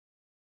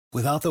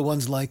Without the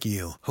ones like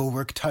you, who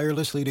work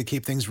tirelessly to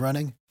keep things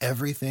running,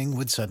 everything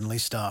would suddenly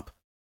stop.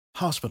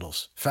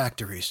 Hospitals,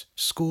 factories,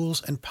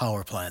 schools, and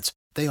power plants,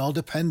 they all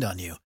depend on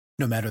you.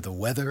 No matter the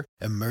weather,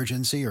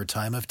 emergency, or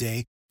time of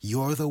day,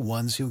 you're the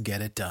ones who get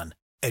it done.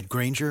 At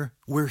Grainger,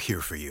 we're here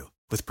for you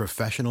with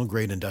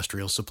professional-grade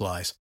industrial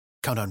supplies.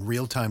 Count on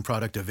real-time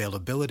product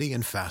availability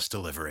and fast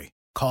delivery.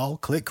 Call,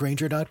 click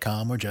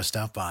Grainger.com, or just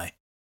stop by.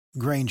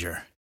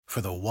 Grainger, for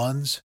the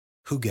ones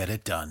who get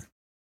it done.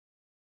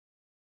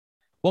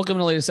 Welcome to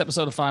the latest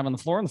episode of Five on the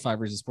Floor on the Five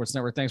Reasons Sports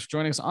Network. Thanks for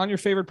joining us on your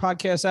favorite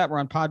podcast app. We're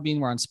on Podbean,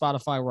 we're on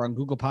Spotify, we're on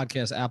Google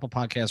Podcasts, Apple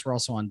Podcasts. We're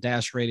also on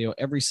Dash Radio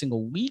every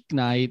single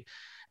weeknight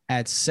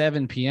at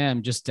 7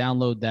 p.m. Just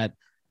download that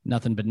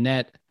Nothing But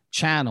Net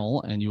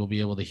channel and you will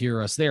be able to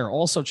hear us there.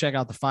 Also, check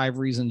out the Five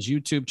Reasons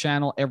YouTube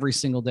channel every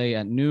single day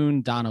at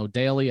noon. Dono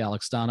Daily,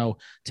 Alex Dono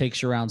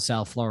takes you around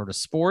South Florida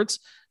sports.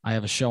 I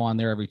have a show on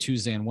there every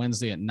Tuesday and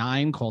Wednesday at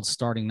 9 called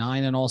Starting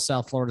 9 in all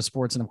South Florida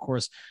sports. And of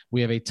course,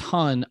 we have a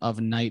ton of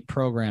night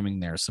programming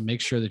there. So make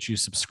sure that you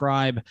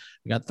subscribe.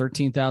 We got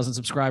 13,000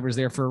 subscribers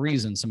there for a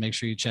reason. So make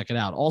sure you check it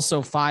out.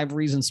 Also,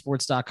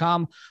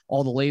 5reasonsports.com,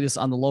 all the latest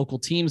on the local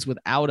teams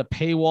without a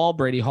paywall.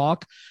 Brady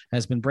Hawk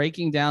has been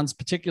breaking down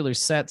particular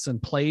sets and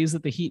plays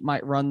that the Heat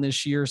might run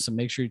this year. So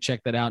make sure you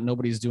check that out.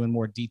 Nobody's doing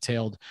more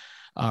detailed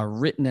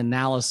written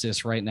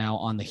analysis right now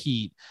on the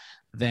Heat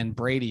than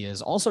Brady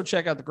is. Also,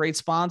 check out the great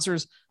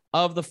sponsors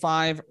of the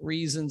Five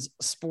Reasons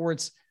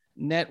Sports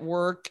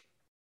Network.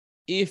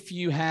 If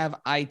you have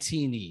IT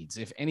needs,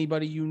 if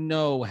anybody you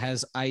know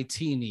has IT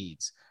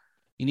needs,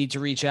 you need to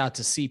reach out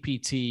to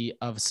CPT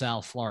of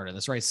South Florida.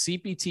 That's right,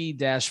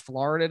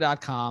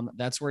 CPT-Florida.com.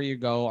 That's where you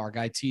go. Our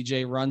guy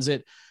TJ runs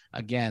it.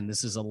 Again,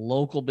 this is a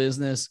local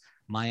business.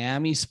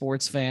 Miami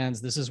sports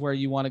fans, this is where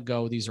you want to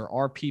go. These are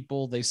our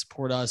people. They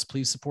support us.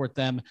 Please support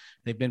them.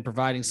 They've been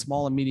providing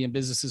small and medium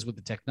businesses with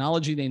the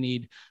technology they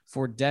need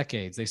for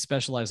decades. They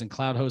specialize in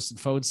cloud-hosted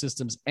phone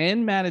systems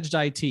and managed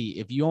IT.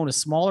 If you own a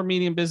small or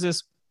medium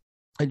business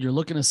and you're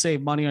looking to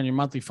save money on your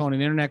monthly phone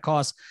and internet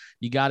costs,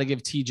 you got to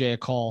give TJ a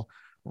call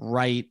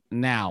right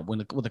now.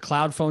 With a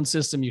cloud phone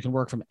system, you can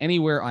work from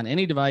anywhere on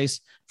any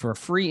device. For a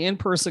free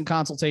in-person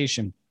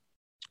consultation,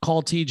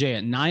 call TJ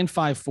at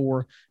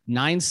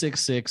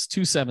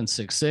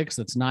 954-966-2766.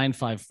 That's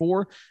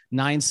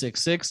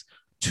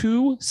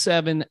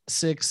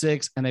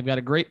 954-966-2766. And they've got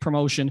a great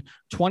promotion,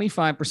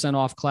 25%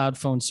 off cloud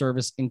phone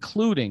service,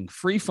 including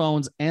free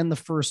phones and the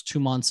first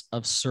 2 months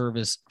of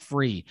service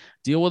free.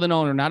 Deal with an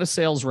owner, not a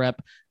sales rep,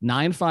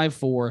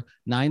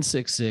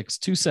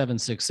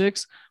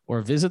 954-966-2766,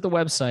 or visit the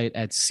website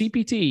at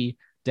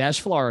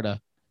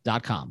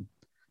cpt-florida.com.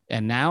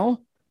 And now,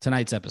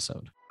 tonight's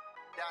episode.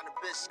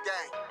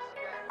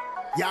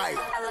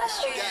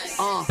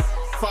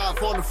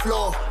 Five on the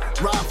floor,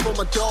 ride for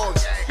my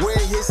dogs. Where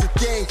here's the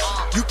thing,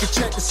 you can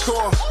check the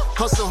score.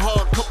 Hustle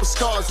hard, couple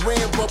scars,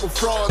 wearing bubble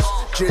frauds.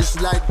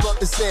 Just like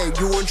Butler said,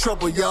 you in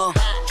trouble, y'all.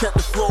 Kept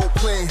the floor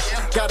playing,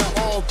 got it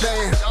all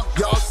banned.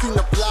 Y'all seen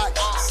the block,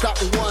 stop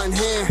with one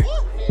hand.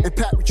 And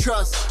Pat we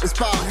trust,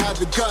 Inspire have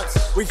the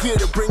guts. We're here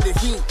to bring the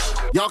heat,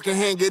 y'all can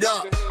hang it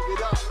up.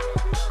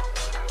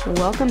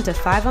 Welcome to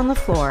Five on the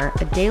Floor,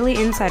 a daily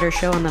insider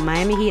show on the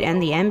Miami Heat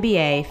and the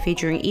NBA,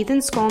 featuring Ethan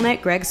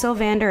Skolnick, Greg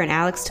Sylvander, and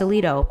Alex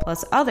Toledo,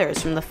 plus others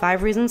from the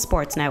Five Reasons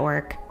Sports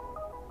Network.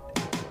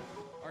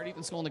 All right,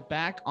 Ethan Skolnick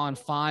back on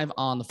Five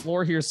on the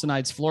Floor. Here's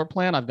tonight's floor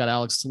plan. I've got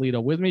Alex Toledo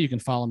with me. You can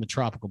follow him at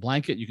Tropical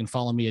Blanket. You can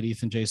follow me at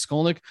Ethan J.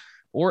 Skolnick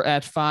or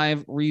at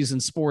Five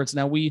Reasons Sports.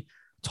 Now, we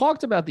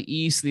talked about the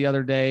East the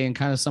other day and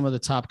kind of some of the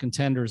top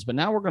contenders, but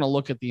now we're going to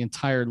look at the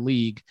entire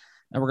league.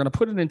 And we're going to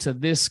put it into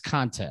this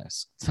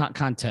context.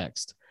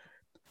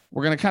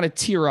 We're going to kind of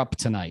tier up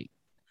tonight.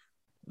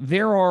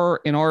 There are,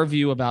 in our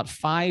view, about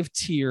 5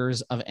 tiers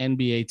of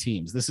NBA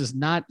teams. This is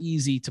not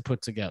easy to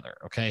put together,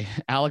 okay?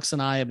 Alex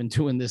and I have been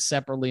doing this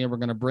separately, and we're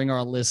going to bring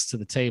our lists to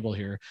the table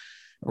here.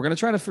 We're going to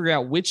try to figure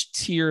out which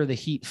tier the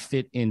Heat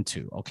fit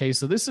into, okay?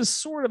 So this is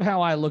sort of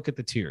how I look at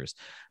the tiers.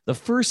 The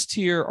first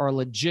tier are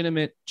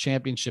legitimate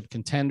championship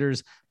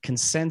contenders,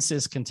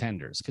 consensus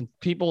contenders.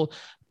 People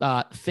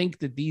think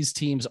that these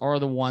teams are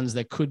the ones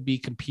that could be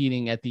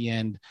competing at the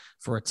end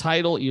for a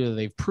title. Either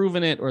they've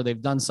proven it or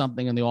they've done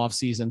something in the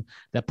offseason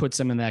that puts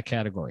them in that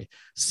category.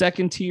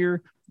 Second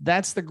tier,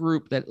 that's the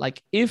group that,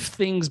 like, if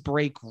things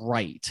break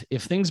right,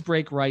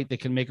 they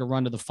can make a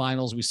run to the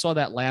finals. We saw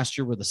that last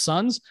year with the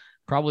Suns.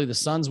 Probably the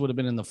Suns would have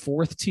been in the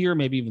 4th tier,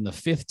 maybe even the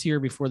 5th tier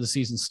before the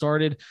season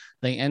started.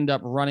 They end up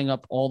running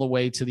up all the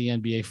way to the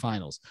NBA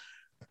Finals.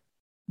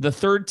 The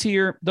third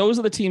tier, those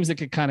are the teams that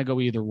could kind of go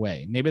either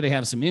way. Maybe they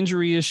have some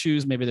injury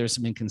issues. Maybe there's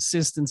some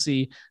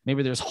inconsistency.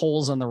 Maybe there's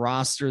holes on the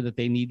roster that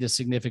they need to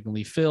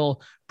significantly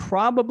fill.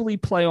 Probably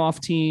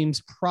playoff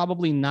teams,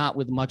 probably not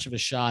with much of a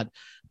shot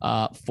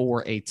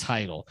for a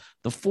title.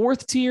 The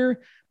fourth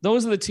tier,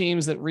 those are the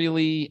teams that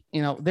really,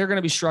 they're going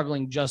to be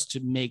struggling just to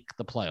make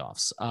the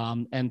playoffs.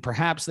 And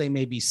perhaps they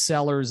may be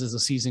sellers as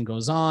the season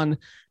goes on.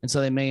 And so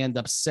they may end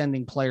up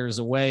sending players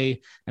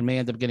away and may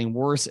end up getting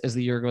worse as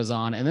the year goes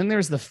on. And then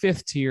there's the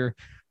fifth tier.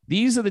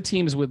 These are the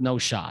teams with no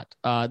shot.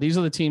 These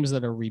are the teams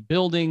that are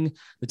rebuilding,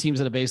 the teams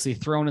that are basically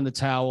thrown in the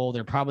towel.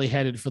 They're probably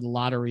headed for the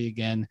lottery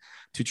again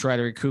to try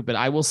to recoup it.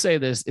 I will say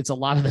this, it's a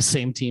lot of the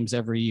same teams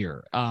every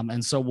year.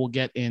 And so we'll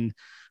get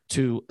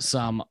into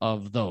some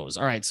of those.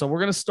 All right, so we're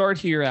going to start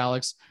here,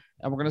 Alex,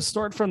 and we're going to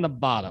start from the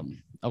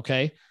bottom,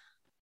 okay?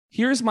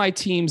 Here's my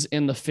teams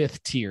in the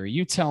 5th tier.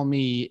 You tell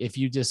me if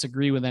you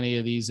disagree with any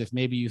of these, if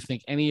maybe you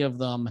think any of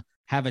them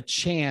have a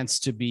chance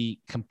to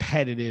be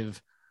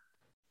competitive.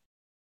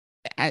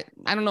 I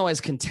don't know, as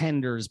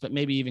contenders, but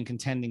maybe even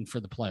contending for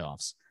the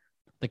playoffs.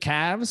 The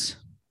Cavs,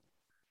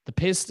 the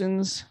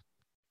Pistons,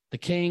 the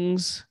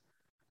Kings,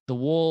 the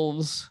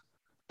Wolves,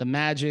 the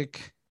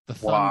Magic, the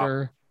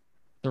Thunder,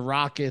 the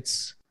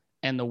Rockets,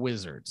 and the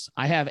Wizards.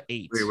 I have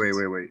 8.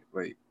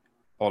 Wait.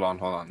 Hold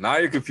on. Now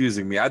you're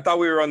confusing me. I thought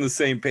we were on the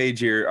same page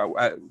here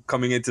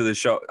coming into the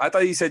show. I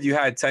thought you said you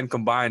had 10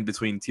 combined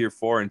between tier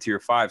 4 and tier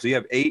 5. So you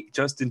have 8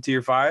 just in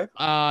tier 5?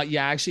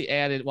 Yeah, I actually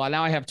added. Well,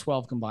 now I have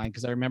 12 combined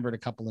because I remembered a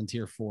couple in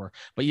tier 4.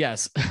 But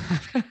yes.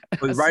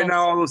 But right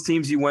now, all those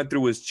teams you went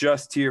through was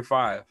just tier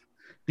 5.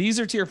 These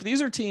are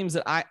teams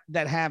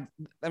that have,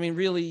 I mean,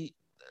 really,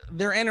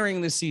 they're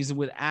entering this season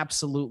with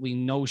absolutely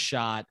no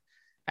shot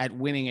at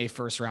winning a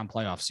first-round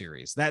playoff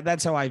series.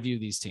 That's how I view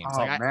these teams.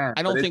 Oh, man.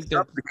 I don't think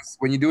they're –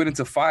 when you do it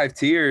into 5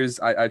 tiers,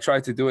 I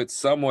tried to do it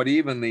somewhat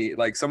evenly.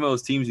 Like some of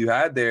those teams you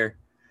had there,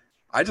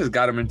 I just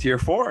got them in tier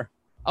 4.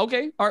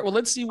 Okay. All right. Well,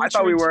 let's see. I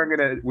thought we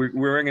weren't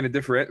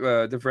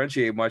gonna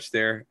differentiate much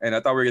there, and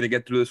I thought we were gonna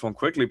get through this one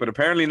quickly, but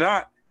apparently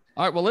not.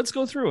 All right. Well, let's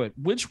go through it.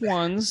 Which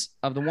ones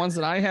of the ones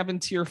that I have in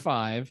tier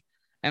 5,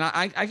 and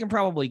I can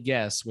probably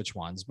guess which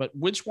ones, but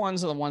which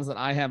ones are the ones that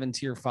I have in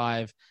tier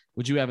 5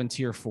 would you have in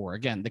tier 4?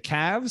 Again, the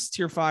Cavs,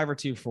 tier 5 or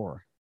tier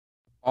 4?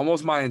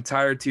 Almost my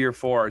entire tier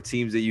 4 are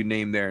teams that you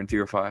named there in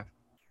tier 5.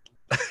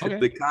 Okay.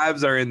 The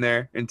Cavs are in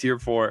there in tier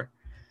 4.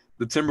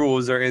 The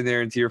Timberwolves are in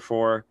there in tier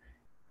 4.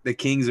 The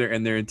Kings are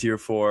in there in tier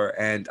 4.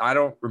 And I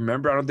don't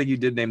think you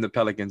did name the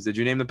Pelicans. Did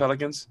you name the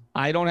Pelicans?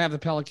 I don't have the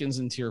Pelicans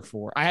in tier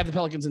 4. I have the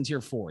Pelicans in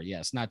tier 4.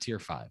 Yes, not tier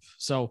 5.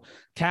 So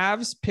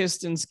Cavs,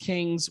 Pistons,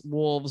 Kings,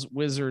 Wolves,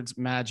 Wizards,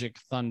 Magic,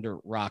 Thunder,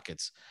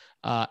 Rockets.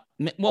 You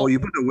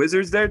put the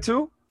Wizards there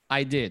too?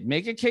 I did.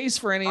 Make a case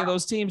for any of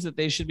those teams that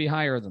they should be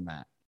higher than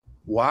that.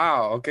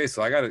 Wow. Okay.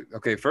 So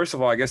first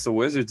of all, I guess the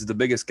Wizards is the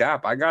biggest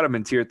gap. I got them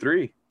in tier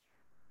 3.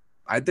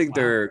 I think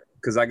they're,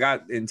 because I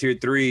got in tier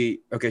 3.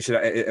 Okay.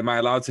 Am I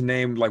allowed to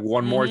name like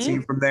one more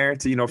team from there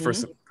to, for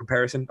some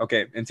comparison?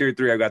 Okay. In tier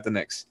 3, I got the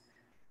Knicks.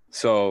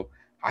 So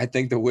I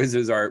think the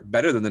Wizards are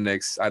better than the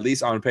Knicks, at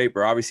least on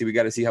paper. Obviously, we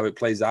got to see how it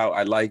plays out.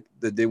 I like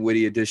the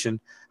Dinwiddie addition.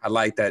 I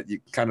like that you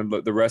kind of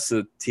look the rest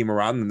of the team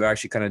around them. They're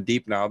actually kind of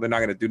deep now. They're not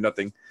going to do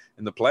nothing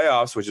in the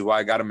playoffs, which is why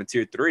I got them in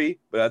tier 3.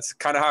 But that's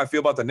kind of how I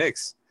feel about the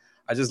Knicks.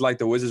 I just like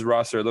the Wizards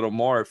roster a little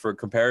more for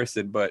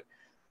comparison. But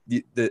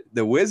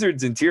the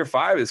Wizards in tier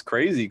 5 is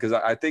crazy because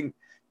I think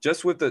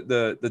just with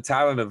the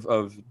talent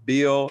of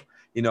Beal,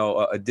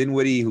 a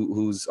Dinwiddie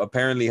who's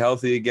apparently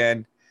healthy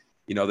again.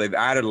 They've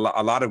added a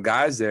lot of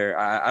guys there.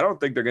 I don't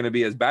think they're going to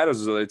be as bad as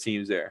those other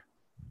teams there.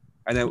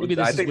 And then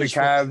I think the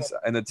Cavs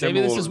and the Timberwolves.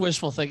 Maybe this is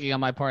wishful thinking on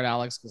my part,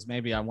 Alex, because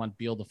maybe I want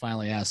Beal to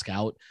finally ask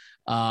out.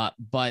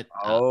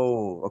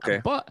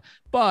 Okay.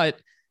 But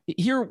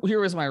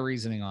here is my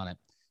reasoning on it.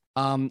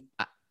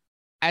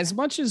 As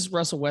much as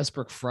Russell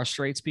Westbrook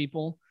frustrates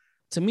people,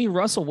 to me,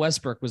 Russell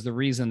Westbrook was the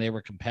reason they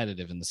were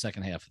competitive in the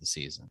second half of the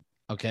season.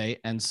 Okay,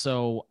 and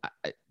so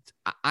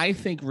I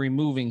think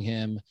removing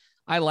him.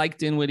 I like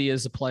Dinwiddie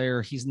as a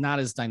player. He's not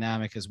as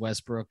dynamic as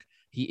Westbrook.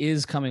 He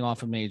is coming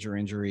off a major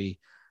injury.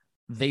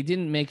 They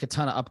didn't make a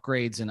ton of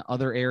upgrades in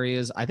other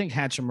areas. I think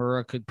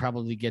Hachimura could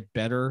probably get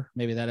better.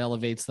 Maybe that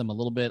elevates them a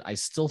little bit. I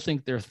still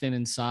think they're thin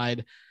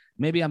inside.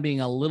 Maybe I'm being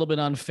a little bit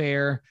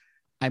unfair.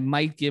 I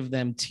might give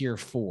them tier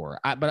 4.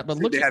 But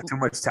look, they have too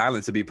much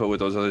talent to be put with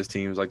those other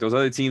teams. Like those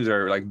other teams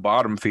are like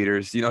bottom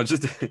feeders.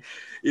 Just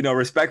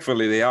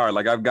respectfully they are.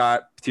 Like I've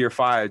got tier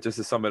 5 just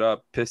to sum it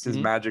up: Pistons,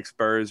 Magic,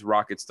 Spurs,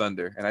 Rockets,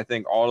 Thunder. And I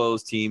think all of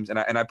those teams. And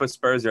I put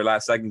Spurs there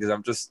last second because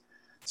I'm just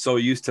so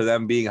used to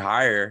them being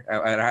higher.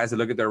 And I had to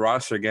look at their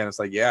roster again. It's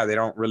like, yeah, they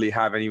don't really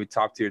have any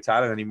top tier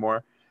talent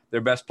anymore.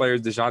 Their best player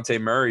is DeJounte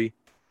Murray.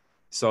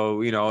 So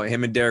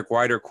him and Derek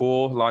White are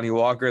cool. Lonnie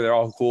Walker, they're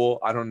all cool.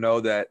 I don't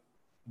know that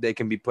they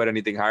can be put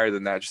anything higher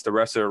than that. Just the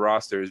rest of the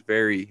roster is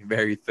very,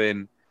 very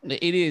thin.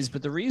 It is,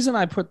 but the reason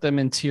I put them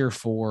in tier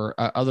 4,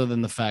 other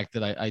than the fact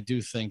that I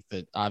do think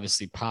that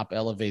obviously Pop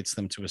elevates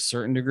them to a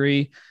certain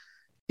degree,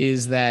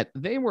 is that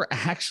they were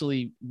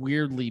actually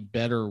weirdly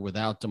better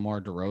without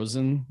DeMar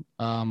DeRozan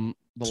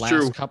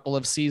last couple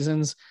of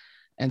seasons.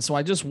 And so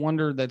I just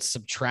wondered that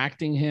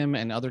subtracting him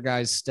and other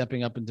guys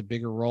stepping up into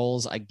bigger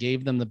roles, I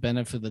gave them the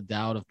benefit of the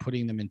doubt of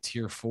putting them in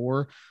tier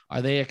 4.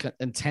 Are they a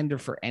contender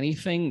for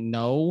anything?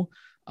 No.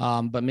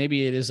 But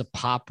maybe it is a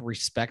Pop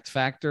respect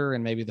factor,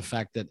 and maybe the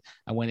fact that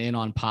I went in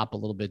on Pop a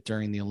little bit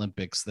during the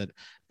Olympics that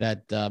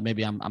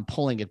maybe I'm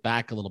pulling it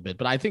back a little bit.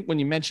 But I think when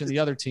you mention the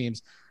other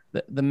teams,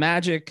 the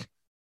Magic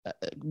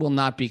will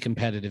not be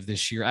competitive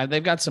this year.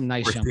 They've got some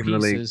nice young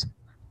pieces.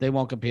 They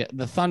won't compete.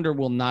 The Thunder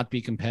will not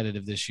be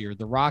competitive this year.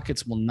 The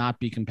Rockets will not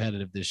be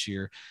competitive this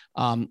year.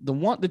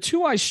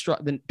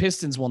 The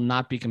Pistons will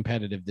not be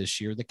competitive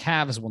this year. The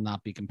Cavs will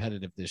not be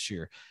competitive this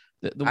year.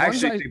 I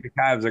actually think the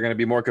Cavs are going to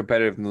be more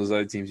competitive than those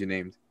other teams you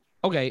named.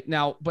 Okay,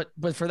 now, but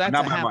for that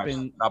not to by happen,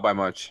 much. Not by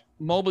much.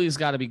 Mobley's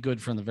got to be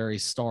good from the very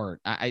start.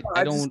 I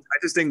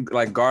just think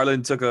like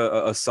Garland took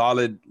a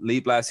solid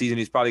leap last season.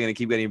 He's probably going to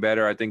keep getting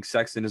better. I think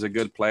Sexton is a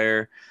good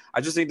player.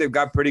 I just think they've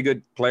got pretty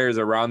good players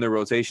around their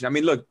rotation. I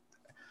mean, look,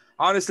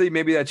 honestly,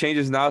 maybe that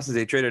changes now since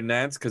they traded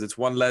Nance because it's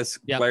one less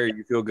player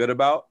you feel good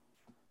about.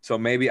 So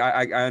maybe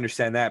I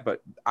understand that,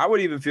 but I would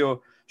even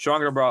feel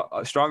stronger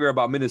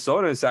about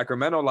Minnesota and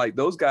Sacramento. Like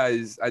those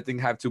guys, I think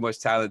have too much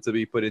talent to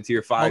be put in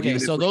tier 5. Okay,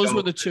 so those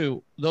were the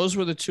two. Those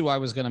were the two I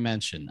was going to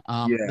mention.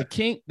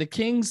 The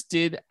Kings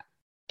did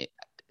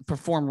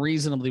perform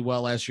reasonably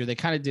well last year. They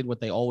kind of did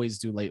what they always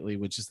do lately,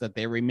 which is that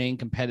they remain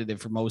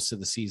competitive for most of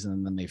the season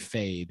and then they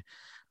fade.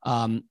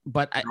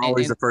 But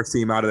always the first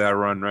team out of that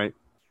run, right?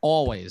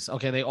 Always.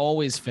 Okay, they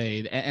always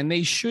fade, and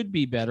they should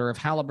be better if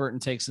Halliburton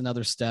takes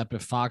another step,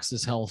 if Fox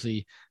is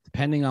healthy,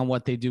 depending on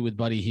what they do with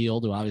Buddy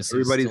Hield, who obviously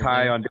everybody's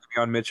high on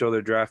Davion Mitchell,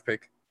 their draft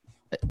pick.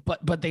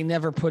 But they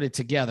never put it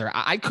together.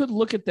 I could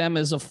look at them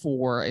as a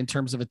 4 in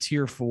terms of a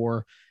tier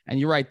 4, and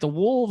you're right. The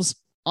Wolves,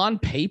 on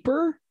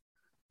paper,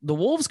 the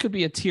Wolves could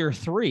be a tier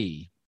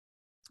 3.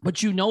 But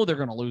they're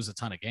going to lose a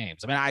ton of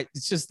games. I mean,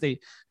 it's just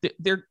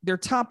they're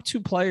top 2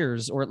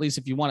 players, or at least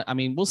if you want to. I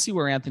mean, we'll see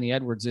where Anthony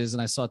Edwards is.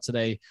 And I saw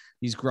today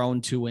he's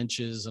grown 2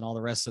 inches and all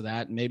the rest of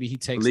that. And maybe he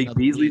takes Malik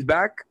Beasley's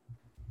back.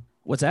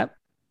 What's that?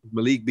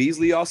 Malik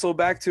Beasley also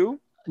back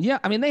too. Yeah,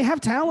 I mean they have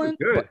talent,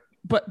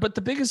 but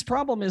the biggest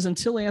problem is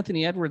until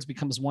Anthony Edwards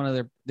becomes one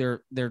of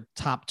their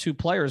top 2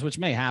 players, which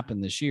may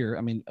happen this year.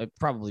 I mean, it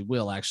probably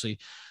will actually.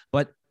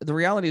 But the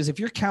reality is,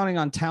 if you're counting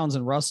on Towns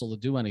and Russell to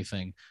do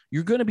anything,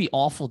 you're going to be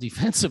awful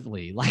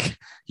defensively. Like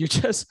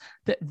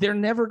they're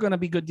never going to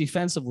be good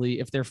defensively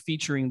if they're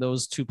featuring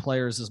those 2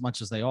 players as much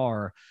as they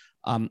are.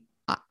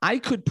 I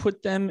could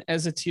put them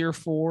as a tier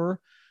 4,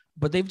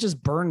 but they've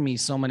just burned me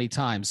so many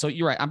times. So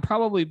you're right. I'm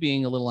probably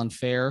being a little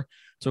unfair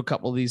to a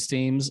couple of these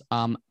teams.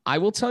 I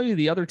will tell you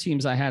the other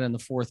teams I had in the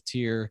 4th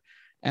tier,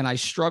 and I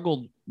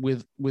struggled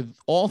with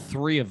all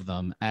 3 of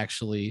them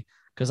actually,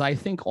 because I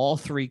think all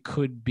 3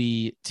 could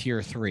be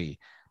tier 3.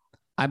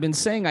 I've been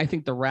saying I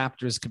think the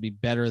Raptors could be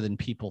better than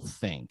people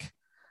think.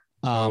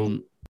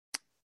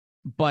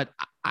 But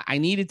I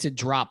needed to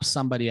drop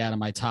somebody out of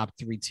my top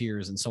 3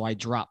 tiers, and so I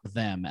dropped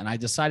them. And I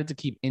decided to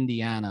keep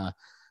Indiana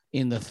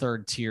in the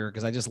 3rd tier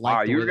because I just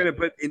like. You were going to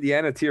put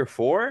Indiana tier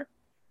 4?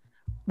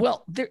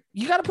 Well,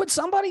 you got to put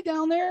somebody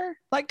down there.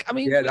 Like, I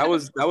mean, yeah, that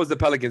was the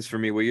Pelicans for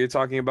me. What you're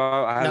talking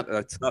about, I had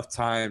a tough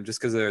time just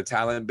because of their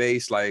talent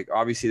base. Like,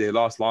 obviously, they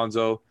lost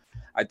Lonzo.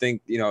 I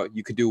think,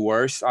 you could do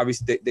worse.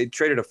 Obviously, they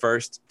traded a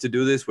first to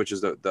do this, which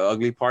is the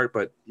ugly part,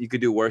 but you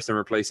could do worse than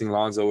replacing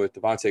Lonzo with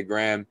Devontae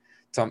Graham,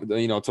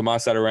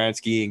 Tomas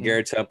Satoransky, and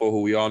Garrett Temple,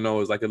 who we all know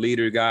is like a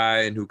leader guy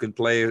and who can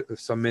play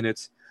some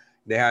minutes.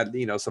 They had,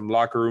 some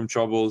locker room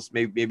troubles.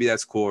 Maybe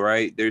that's cool,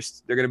 right? They're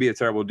going to be a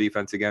terrible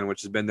defense again,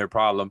 which has been their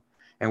problem,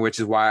 and which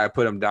is why I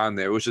put them down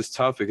there. It was just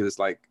tough because it's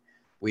like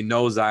we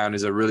know Zion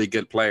is a really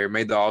good player,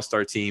 made the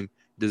All-Star team,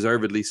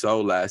 deservedly so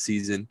last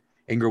season.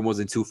 Ingram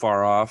wasn't too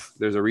far off.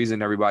 There's a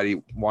reason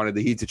everybody wanted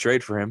the Heat to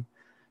trade for him.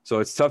 So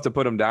it's tough to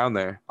put him down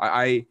there.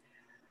 I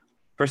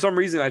for some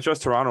reason, I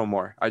trust Toronto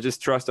more. I just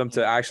trust them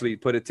to actually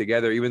put it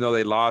together, even though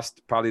they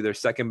lost probably their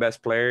second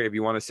best player. If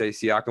you want to say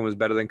Siakam was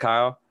better than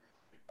Kyle,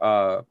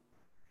 I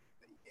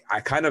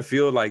kind of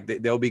feel like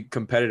they'll be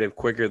competitive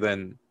quicker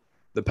than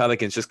the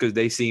Pelicans just because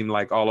they seem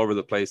like all over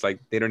the place. Like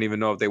they don't even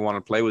know if they want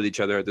to play with each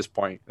other at this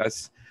point.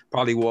 That's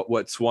probably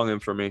what swung them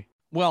for me.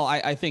 Well,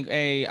 I think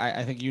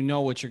you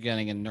know what you're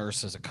getting in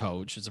Nurse as a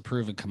coach. It's a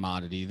proven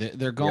commodity.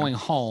 They're going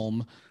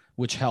home,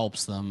 which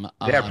helps them.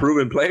 They have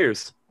proven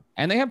players.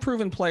 And they have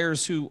proven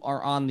players who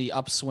are on the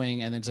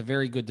upswing, and it's a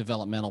very good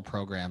developmental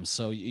program.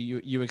 So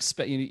you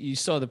expect you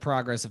saw the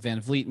progress that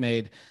Van Vliet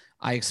made.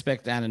 I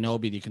expect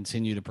Anunoby to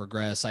continue to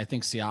progress. I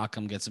think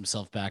Siakam gets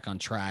himself back on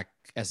track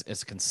as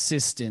a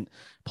consistent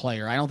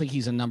player. I don't think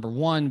he's a number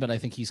 1, but I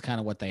think he's kind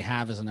of what they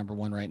have as a number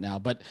 1 right now.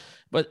 But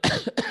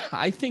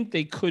I think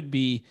they could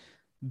be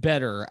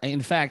better.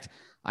 In fact,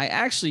 I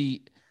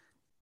actually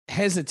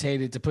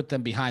hesitated to put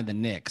them behind the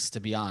Knicks, to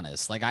be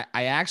honest. Like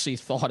I actually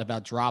thought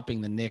about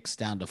dropping the Knicks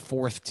down to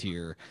 4th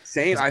tier.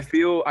 Same.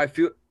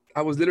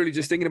 I was literally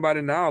just thinking about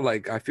it now.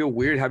 Like I feel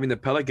weird having the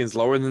Pelicans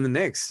lower than the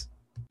Knicks.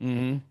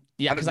 Mm-hmm.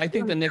 Yeah, because I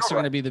think the Knicks are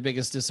going to be the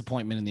biggest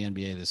disappointment in the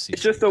NBA this season.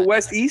 It's just a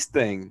West-East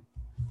thing.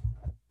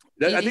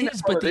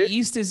 The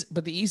East,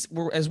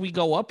 as we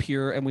go up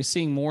here and we're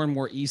seeing more and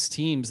more East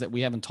teams that we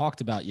haven't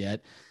talked about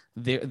yet,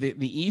 the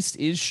East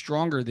is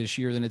stronger this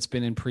year than it's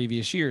been in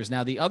previous years.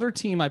 Now, the other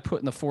team I put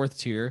in the 4th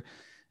tier,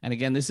 and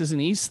again, this is an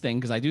East thing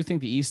because I do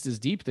think the East is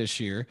deep this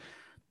year,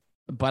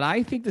 but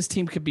I think this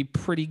team could be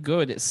pretty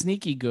good,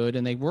 sneaky good,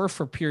 and they were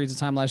for periods of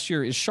time last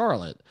year, is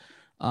Charlotte.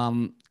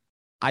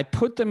 I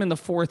put them in the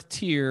 4th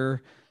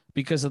tier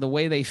because of the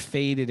way they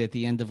faded at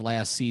the end of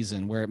last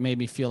season, where it made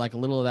me feel like a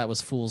little of that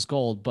was fool's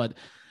gold. But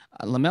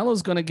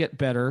LaMelo's going to get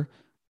better.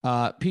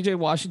 PJ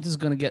Washington's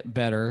going to get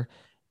better.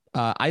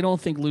 I don't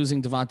think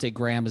losing Devontae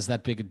Graham is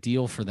that big a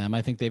deal for them.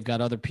 I think they've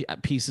got other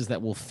pieces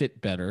that will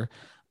fit better.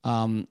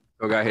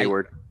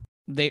 Hayward.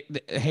 They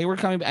Hayward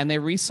coming, and they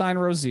re-sign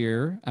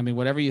Rozier. I mean,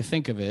 whatever you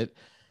think of it,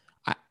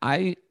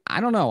 I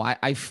don't know.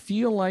 I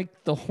feel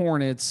like the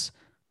Hornets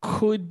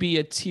could be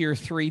a tier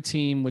 3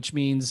 team, which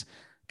means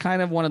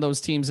kind of one of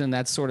those teams in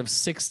that sort of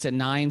 6 to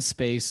 9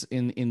 space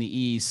in the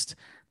East.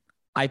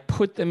 I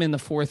put them in the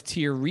 4th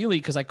tier really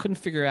because I couldn't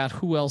figure out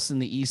who else in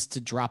the East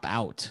to drop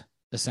out,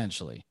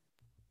 essentially.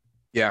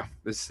 Yeah,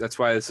 that's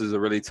why this is a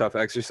really tough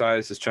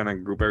exercise, just trying to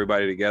group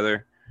everybody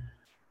together.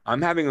 I'm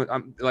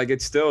like,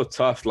 it's still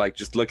tough, like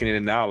just looking at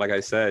it now. Like I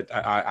said,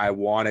 I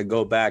want to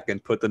go back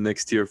and put the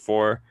Knicks tier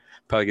 4,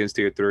 Pelicans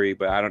tier 3,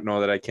 but I don't know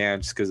that I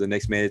can just because the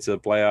Knicks made it to the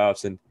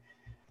playoffs and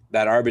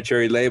that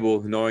arbitrary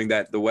label, knowing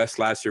that the West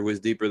last year was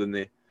deeper than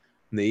the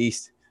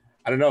East.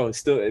 I don't know.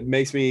 It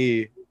makes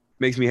me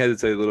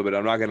hesitate a little bit.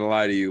 I'm not going to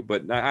lie to you,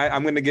 but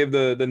I'm going to give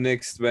the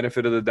Knicks the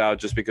benefit of the doubt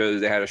just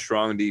because they had a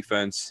strong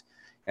defense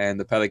and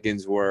the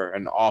Pelicans were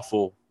an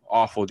awful,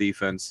 awful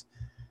defense.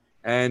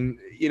 And,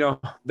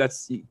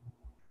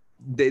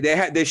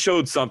 they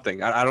showed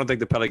something. I don't think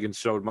the Pelicans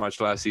showed much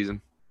last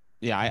season.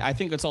 Yeah, I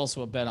think it's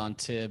also a bet on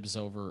Tibbs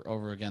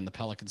over again, the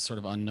Pelicans sort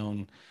of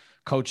unknown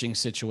coaching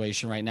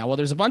situation right now. Well,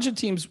 there's a bunch of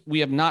teams we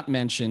have not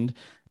mentioned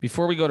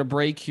before we go to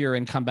break here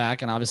and come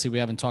back. And obviously we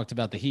haven't talked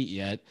about the Heat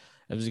yet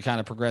as we kind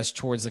of progress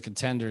towards the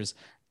contenders.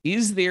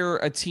 Is there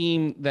a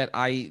team that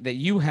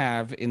you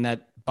have in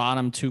that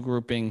bottom 2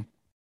 grouping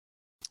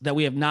that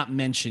we have not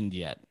mentioned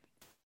yet?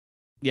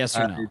 Yes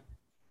or no?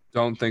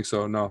 Don't think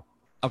so. No.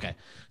 Okay.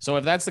 So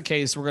if that's the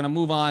case, we're going to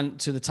move on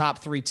to the top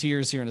 3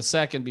 tiers here in a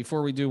second.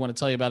 Before we do, I want to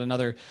tell you about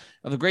another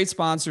of the great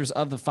sponsors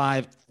of the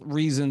 5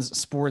 Reasons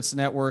Sports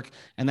Network,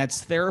 and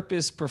that's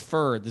Therapist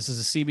Preferred. This is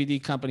a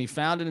CBD company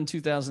founded in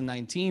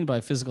 2019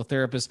 by physical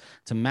therapists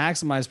to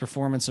maximize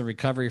performance and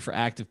recovery for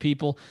active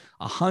people.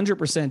 100%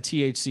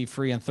 THC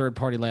free and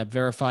third-party lab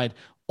verified.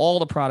 All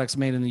the products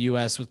made in the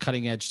U.S. with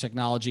cutting-edge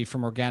technology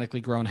from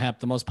organically grown hemp.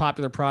 The most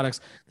popular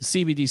products, the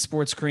CBD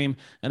sports cream,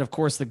 and, of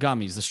course, the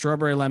gummies, the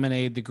strawberry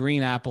lemonade, the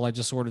green apple. I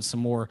just ordered some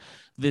more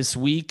this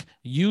week.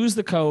 Use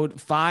the code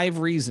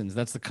 5REASONS.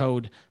 That's the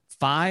code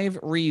 5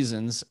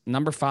 Reasons,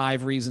 number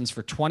 5 Reasons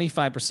for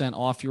 25%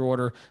 off your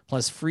order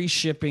plus free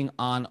shipping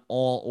on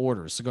all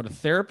orders. So go to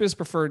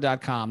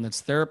therapistpreferred.com.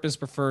 That's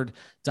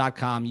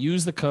therapistpreferred.com.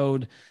 Use the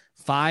code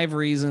 5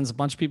 Reasons. A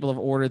bunch of people have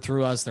ordered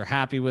through us. They're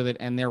happy with it,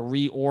 and they're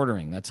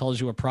reordering. That tells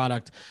you a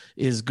product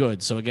is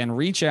good. So again,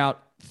 reach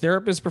out,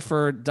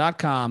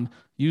 therapistpreferred.com.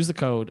 Use the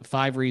code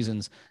 5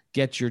 Reasons.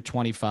 Get your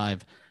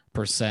 25%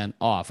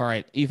 off. All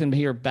right, Ethan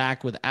here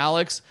back with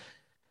Alex.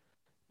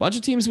 Bunch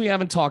of teams we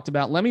haven't talked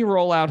about. Let me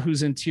roll out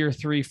who's in tier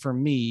 3 for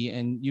me,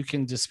 and you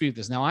can dispute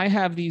this. Now, I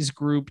have these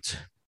grouped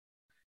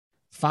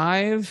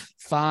 5,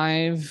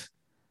 5,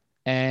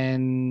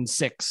 and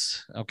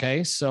 6.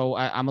 Okay. So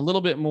I'm a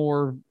little bit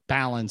more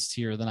balanced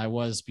here than I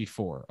was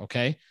before.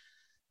 Okay.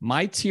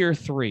 My tier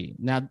 3.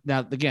 Now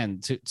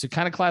again, to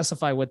kind of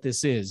classify what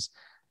this is,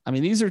 I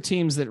mean, these are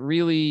teams that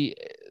really,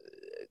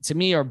 to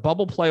me, are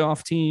bubble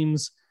playoff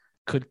teams,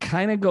 could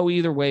kind of go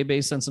either way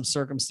based on some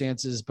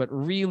circumstances, but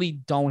really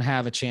don't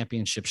have a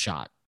championship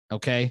shot.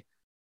 Okay.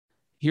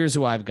 Here's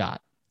who I've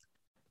got.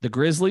 The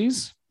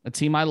Grizzlies, a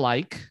team I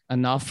like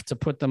enough to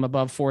put them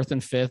above 4th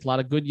and 5th. A lot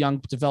of good young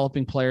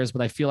developing players,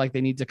 but I feel like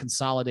they need to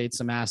consolidate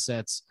some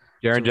assets.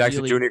 Jaren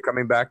Jackson Jr.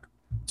 coming back,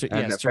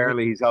 and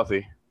apparently he's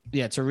healthy.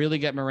 Yeah, to really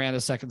get Miranda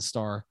second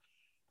star.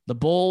 The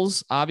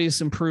Bulls,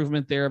 obvious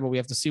improvement there, but we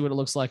have to see what it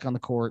looks like on the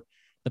court.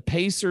 The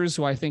Pacers,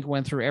 who I think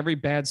went through every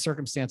bad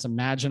circumstance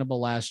imaginable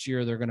last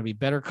year, they're going to be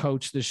better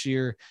coached this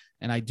year,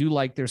 and I do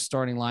like their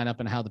starting lineup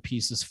and how the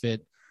pieces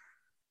fit.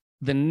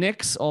 The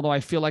Knicks, although I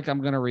feel like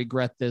I'm going to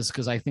regret this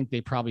because I think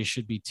they probably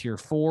should be tier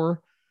 4.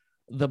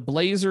 The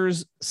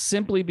Blazers,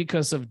 simply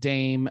because of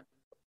Dame,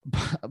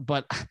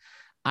 but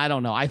I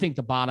don't know. I think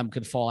the bottom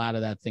could fall out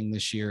of that thing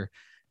this year.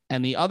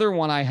 And the other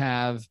one I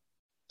have,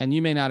 and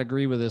you may not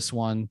agree with this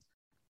one,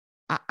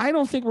 I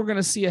don't think we're going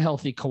to see a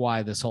healthy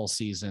Kawhi this whole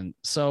season.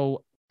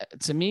 So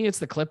to me, it's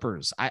the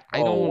Clippers. I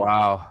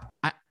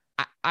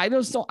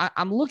just don't.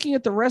 I'm looking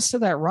at the rest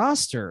of that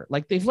roster.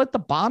 Like, they've let the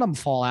bottom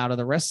fall out of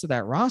the rest of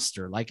that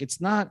roster. Like, it's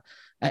not.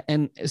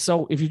 And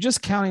so if you're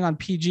just counting on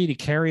PG to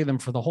carry them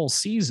for the whole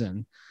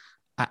season,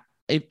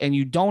 and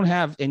you don't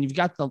have, and you've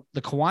got the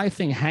Kawhi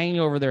thing hanging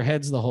over their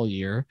heads the whole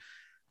year,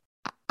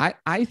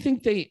 I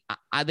think they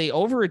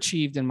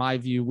overachieved in my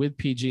view with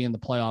PG in the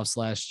playoffs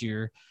last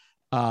year.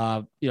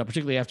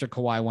 Particularly after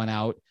Kawhi went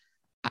out.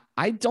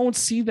 I don't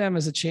see them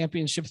as a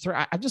championship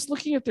threat. I'm just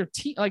looking at their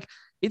team. Like,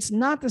 it's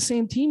not the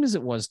same team as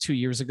it was 2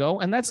 years ago.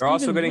 And they're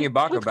also getting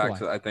Ibaka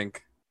back, I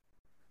think.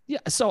 Yeah.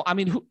 So, I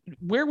mean,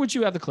 where would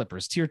you have the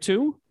Clippers? Tier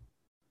 2?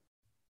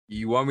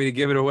 You want me to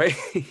give it away?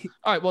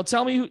 All right. Well,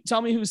 tell me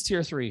who's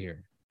tier 3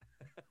 here.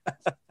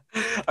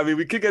 I mean,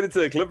 we could get into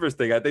the Clippers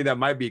thing. I think that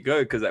might be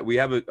good because we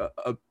have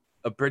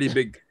a pretty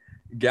big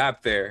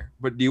gap there.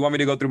 But do you want me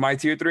to go through my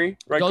tier 3?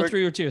 Go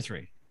through your tier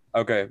 3.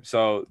 Okay,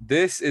 so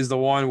this is the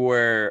one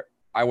where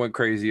I went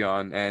crazy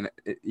on and,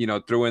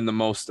 threw in the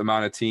most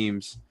amount of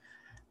teams.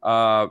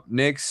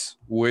 Knicks,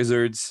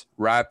 Wizards,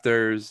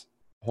 Raptors,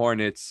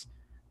 Hornets,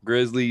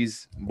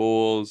 Grizzlies,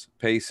 Bulls,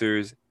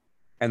 Pacers,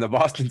 and the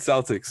Boston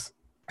Celtics.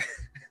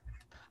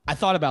 I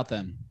thought about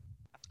them.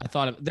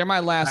 They're my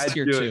last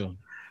tier 2.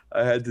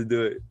 I had to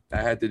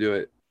do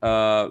it.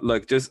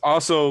 Look, just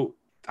also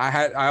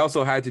I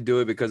also had to do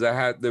it because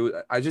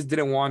I just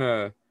didn't want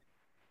to.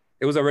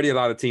 It was already a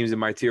lot of teams in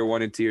my tier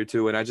 1 and tier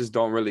 2, and I just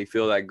don't really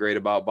feel that great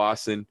about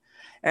Boston.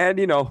 And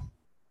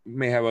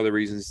may have other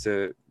reasons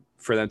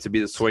for them to be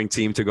the swing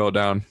team to go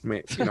down.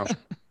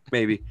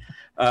 Maybe.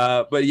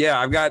 But yeah,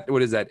 I've got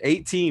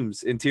 8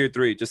 teams in tier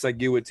 3, just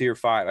like you with tier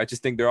 5. I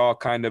just think they're all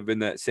kind of in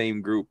that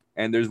same group.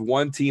 And there's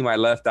one team I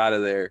left out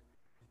of there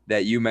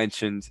that you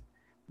mentioned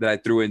that I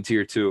threw in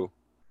tier 2.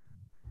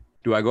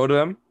 Do I go to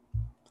them?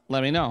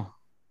 Let me know.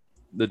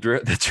 The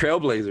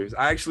Trailblazers.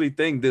 I actually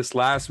think this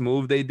last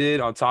move they did,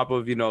 on top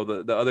of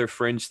the other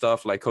fringe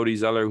stuff like Cody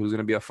Zeller, who's going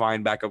to be a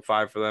fine backup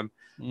 5 for them.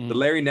 The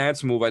Larry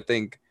Nance move, I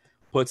think,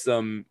 puts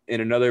them in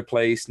another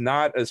place,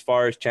 not as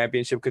far as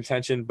championship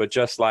contention, but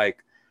just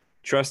like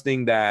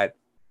trusting that,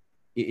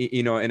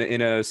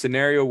 in a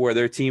scenario where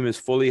their team is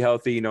fully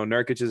healthy,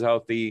 Nurkic is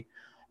healthy,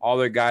 all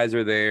their guys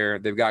are there.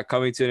 They've got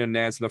Covington and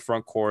Nance in the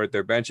front court.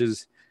 Their bench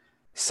is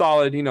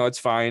solid. It's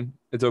fine.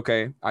 It's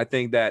okay. I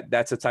think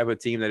that's a type of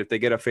team that if they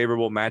get a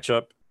favorable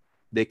matchup,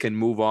 they can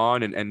move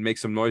on and make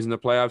some noise in the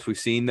playoffs. We've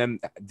seen them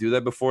do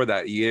that before,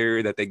 that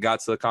year that they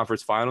got to the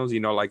conference finals,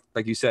 like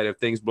you said, if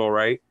things blow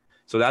right.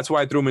 So that's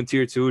why I threw them in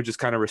tier 2, just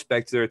kind of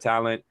respect their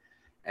talent.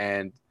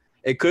 And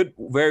it could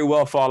very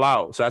well fall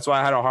out. So that's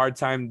why I had a hard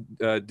time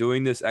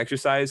doing this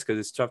exercise, because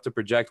it's tough to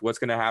project what's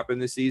going to happen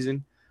this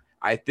season.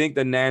 I think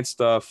the Nance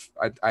stuff,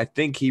 I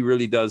think he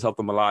really does help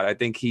them a lot. I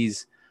think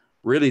he's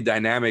really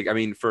dynamic. I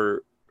mean,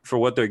 for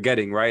what they're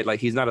getting, right? Like,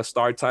 he's not a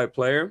star type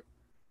player,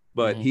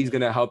 but he's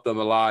going to help them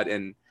a lot.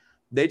 And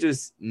they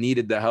just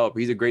needed the help.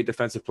 He's a great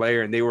defensive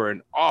player, and they were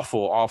an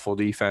awful, awful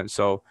defense.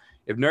 So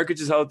if Nurkic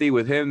is healthy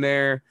with him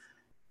there,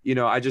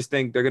 I just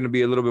think they're going to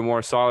be a little bit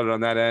more solid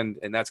on that end,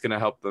 and that's going to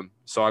help them.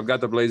 So I've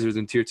got the Blazers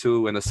in tier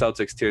 2 and the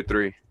Celtics tier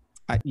 3.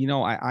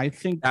 I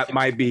think that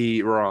might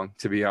be wrong,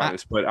 to be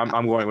honest, but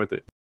I'm going with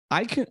it.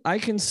 I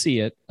can see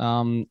it.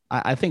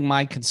 I think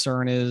my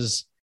concern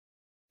is,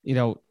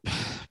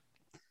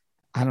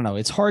 I don't know.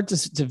 It's hard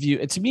to view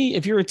it. To me,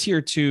 if you're a tier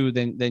 2,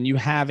 then you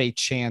have a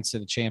chance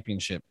at a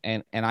championship.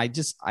 And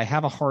I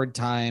have a hard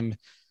time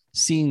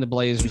seeing the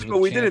Blazers. But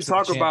we didn't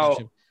talk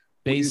about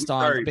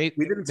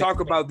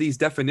about these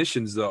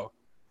definitions, though.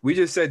 We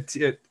just said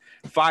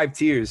 5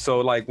 tiers. So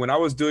like when I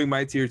was doing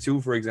my tier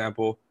 2, for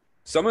example,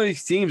 some of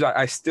these teams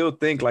I still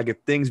think, like, if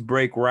things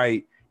break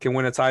right, can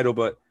win a title,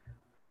 but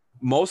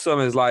most of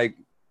them is like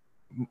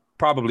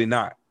probably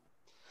not.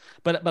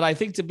 But I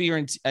think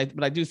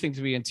I do think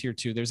to be in tier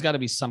 2, there's got to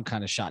be some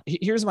kind of shot.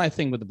 Here's my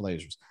thing with the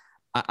Blazers.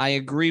 I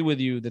agree with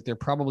you that they're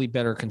probably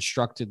better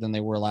constructed than they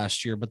were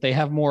last year, but they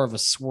have more of a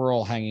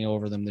swirl hanging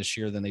over them this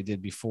year than they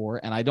did before.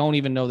 And I don't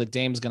even know that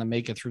Dame's going to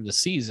make it through the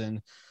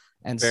season.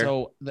 And Fair.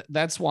 So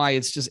that's why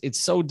it's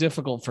so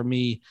difficult for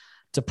me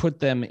to put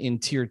them in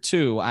tier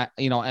 2. I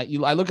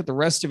look at the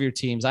rest of your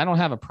teams. I don't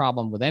have a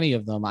problem with any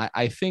of them.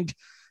 I think,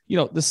 the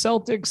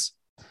Celtics,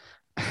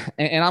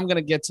 and I'm going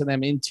to get to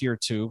them in tier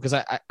 2, because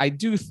I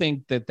do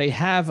think that they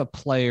have a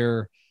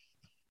player.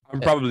 I'm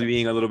probably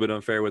being a little bit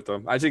unfair with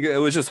them. I think it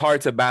was just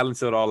hard to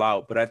balance it all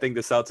out. But I think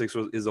the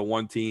Celtics is a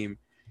one team.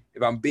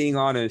 If I'm being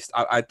honest,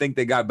 I think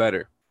they got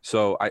better.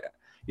 So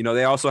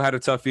they also had a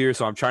tough year.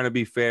 So I'm trying to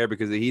be fair,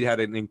 because the Heat had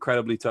an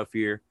incredibly tough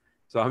year.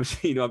 So I'm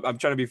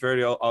trying to be fair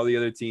to all the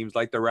other teams,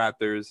 like the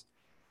Raptors,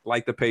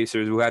 like the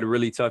Pacers, who had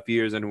really tough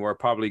years and who are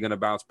probably going to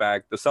bounce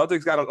back. The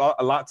Celtics got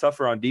a lot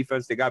tougher on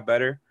defense. They got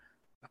better.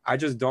 I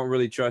just don't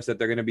really trust that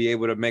they're going to be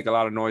able to make a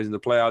lot of noise in the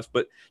playoffs.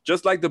 But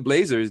just like the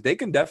Blazers, they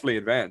can definitely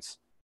advance.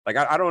 Like,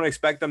 I don't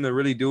expect them to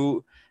really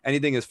do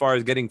anything as far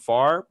as getting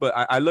far, but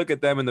I look at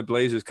them and the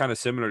Blazers kind of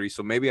similarly.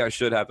 So maybe I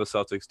should have the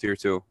Celtics tier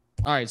 2. All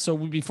right. So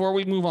before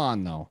we move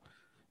on, though,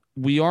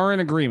 we are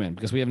in agreement,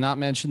 because we have not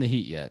mentioned the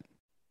Heat yet,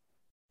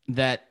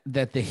 that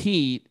the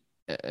Heat,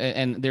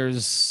 and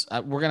there's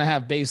we're going to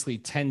have basically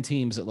 10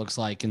 teams, it looks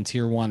like, in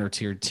tier 1 or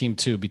team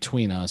 2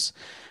 between us,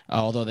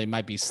 although they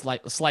might be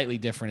slightly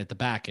different at the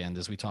back end,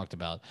 as we talked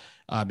about,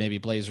 maybe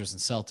Blazers and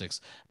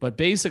Celtics. But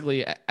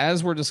basically,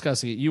 as we're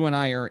discussing it, you and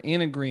I are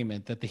in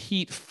agreement that the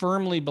Heat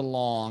firmly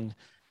belong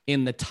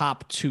in the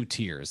top 2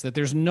 tiers, that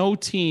there's no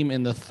team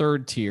in the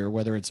third tier,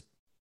 whether it's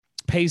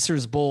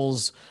Pacers,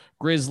 Bulls,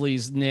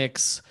 Grizzlies,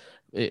 Knicks,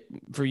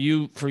 for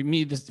you, the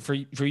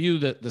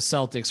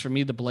Celtics, for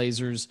me, the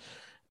Blazers,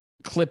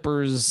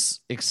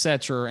 Clippers,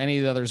 etc., or any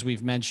of the others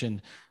we've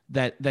mentioned,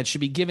 that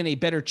should be given a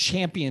better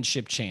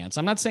championship chance.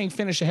 I'm not saying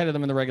finish ahead of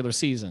them in the regular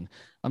season.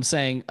 I'm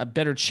saying a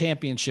better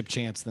championship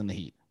chance than the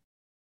Heat.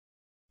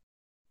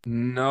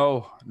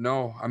 No.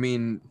 I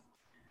mean,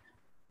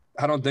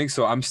 I don't think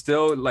so. I'm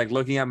still like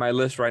looking at my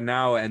list right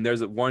now, and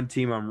there's one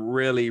team I'm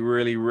really,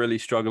 really, really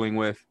struggling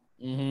with.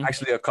 Mm-hmm.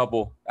 Actually, a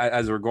couple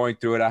as we're going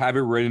through it. I have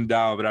it written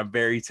down, but I'm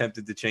very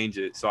tempted to change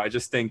it. So I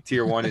just think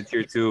tier 1 and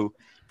tier 2,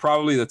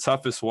 probably the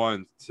toughest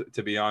one,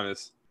 to be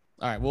honest.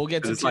 All right, we'll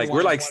get to it's like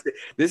we're like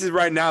this is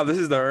right now. This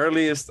is the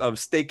earliest of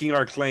staking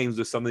our claims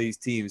with some of these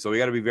teams, so we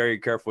got to be very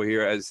careful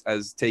here as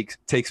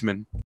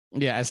takesmen.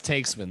 Yeah, as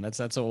takesmen.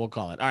 That's what we'll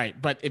call it. All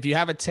right, but if you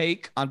have a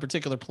take on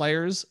particular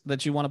players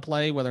that you want to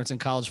play, whether it's in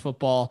college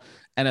football,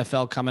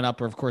 NFL coming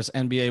up, or of course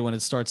NBA when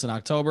it starts in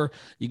October,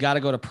 you got to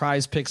go to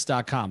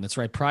prizepicks.com. That's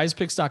right,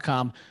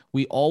 prizepicks.com.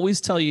 We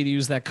always tell you to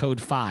use that code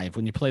 5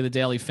 when you play the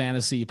daily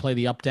fantasy, you play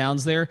the up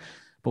downs there,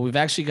 but we've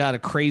actually got a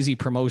crazy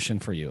promotion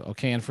for you.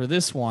 Okay, and for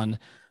this one,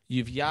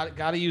 you've got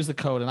to use the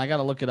code, and I got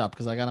to look it up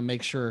because I got to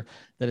make sure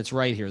that it's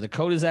right here. The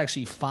code is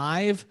actually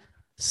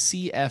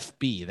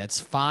 5CFB.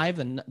 That's 5,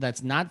 and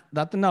that's not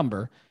the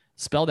number,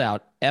 spelled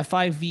out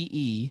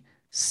FIVE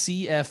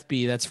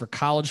CFB. That's for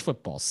college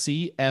football.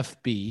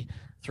 CFB,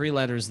 3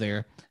 letters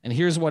there. And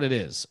here's what it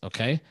is,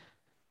 okay?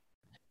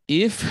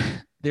 If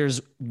there's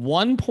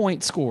 1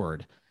 point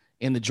scored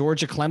in the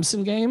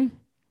Georgia-Clemson game,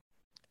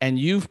 and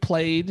you've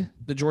played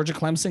the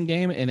Georgia-Clemson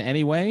game in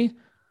any way,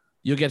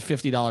 you'll get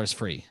 $50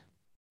 free.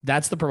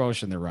 That's the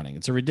promotion they're running.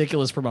 It's a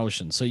ridiculous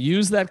promotion. So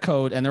use that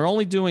code, and they're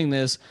only doing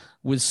this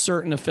with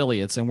certain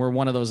affiliates, and we're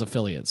one of those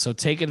affiliates. So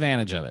take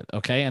advantage of it,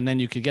 okay? And then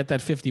you could get that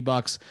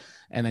 $50,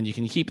 and then you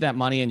can keep that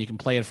money, and you can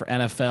play it for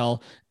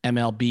NFL,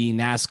 MLB,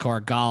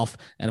 NASCAR, golf,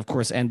 and of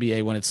course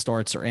NBA when it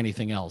starts, or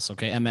anything else,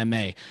 okay?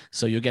 MMA.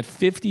 So you'll get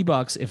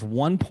 $50 if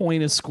 1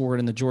 point is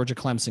scored in the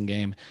Georgia-Clemson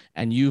game,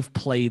 and you've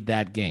played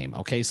that game,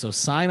 okay? So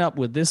sign up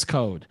with this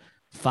code,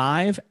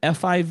 5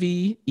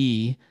 FIVE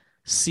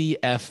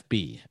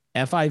CFB.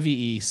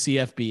 FIVE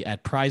CFB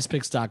at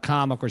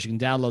prizepicks.com. Of course, you can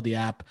download the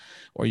app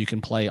or you can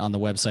play on the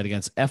website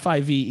against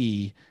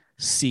FIVE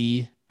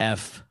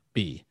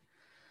CFB.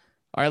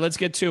 All right, let's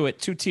get to it.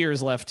 2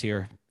 tiers left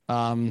here.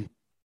 I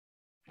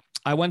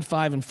went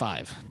 5 and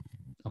 5.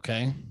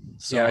 Okay.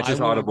 So yeah, I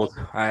just audible.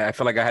 I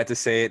feel like I had to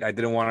say it. I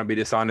didn't want to be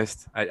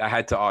dishonest. I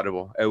had to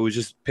audible. It was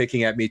just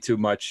picking at me too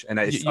much, and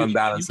it's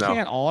unbalanced now. You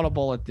can't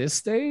audible at this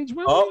stage?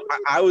 Look,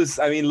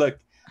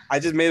 I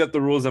just made up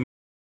the rules.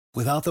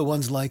 Without the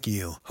ones like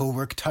you, who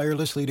work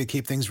tirelessly to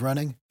keep things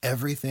running,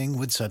 everything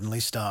would suddenly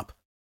stop.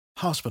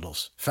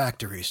 Hospitals,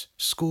 factories,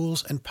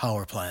 schools, and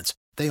power plants,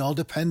 they all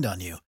depend on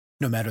you.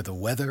 No matter the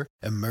weather,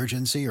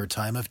 emergency, or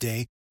time of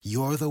day,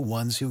 you're the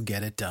ones who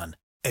get it done.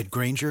 At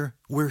Grainger,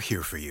 we're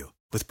here for you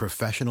with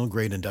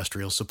professional-grade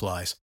industrial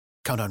supplies.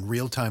 Count on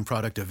real-time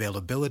product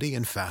availability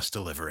and fast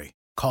delivery.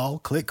 Call,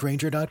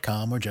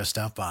 clickgrainger.com, or just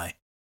stop by.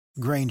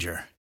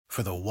 Grainger,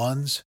 for the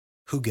ones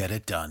who get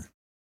it done.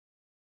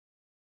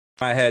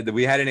 My head that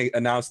we hadn't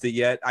announced it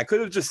yet. I could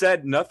have just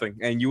said nothing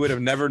and you would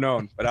have never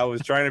known, but I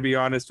was trying to be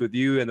honest with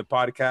you and the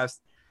podcast,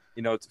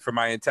 for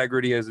my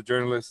integrity as a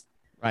journalist.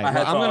 Right.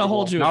 I'm going to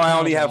hold you. Now I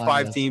only have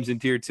 5 teams in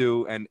tier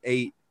 2 and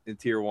 8 in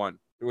tier 1.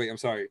 Wait, I'm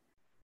sorry.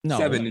 No,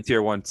 7 in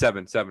tier 1.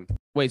 7.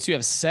 Wait, so you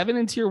have 7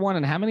 in tier 1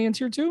 and how many in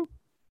tier 2?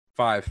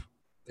 5.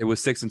 It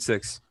was 6 and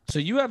 6. So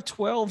you have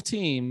 12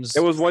 teams.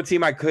 It was one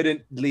team I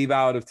couldn't leave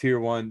out of tier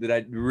 1 that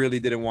I really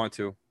didn't want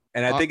to.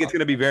 And I think it's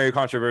going to be very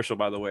controversial,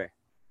 by the way.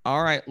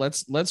 All right,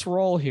 let's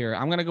roll here.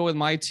 I'm gonna go with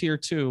my tier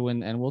 2,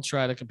 and we'll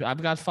try to compete. I've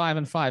got 5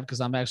 and 5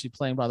 because I'm actually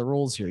playing by the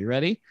rules here. You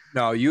ready?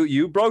 No,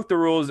 you broke the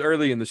rules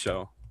early in the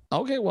show.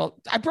 Okay, well,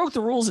 I broke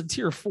the rules at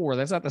tier 4.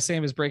 That's not the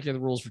same as breaking the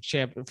ruals for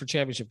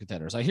championship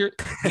contenders. I hear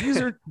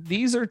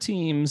these are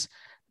teams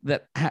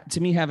that to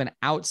me have an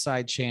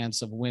outside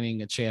chance of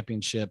winning a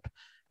championship,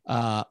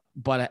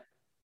 but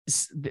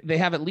they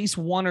have at least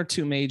 1 or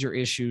 2 major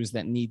issues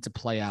that need to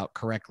play out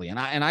correctly. And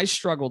I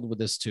struggled with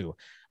this too.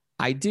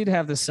 I did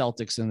have the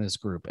Celtics in this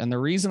group. And the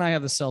reason I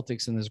have the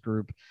Celtics in this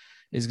group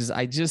is because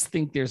I just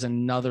think there's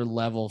another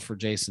level for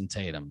Jason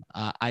Tatum.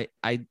 I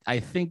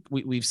think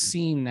we've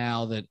seen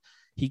now that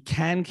he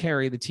can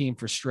carry the team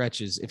for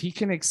stretches. If he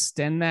can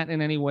extend that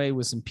in any way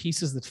with some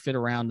pieces that fit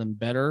around him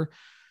better,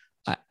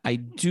 I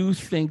do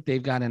think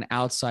they've got an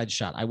outside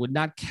shot. I would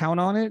not count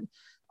on it,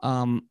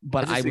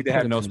 but I would. They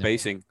had no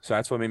spacing. So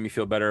that's what made me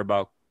feel better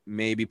about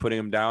maybe putting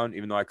him down,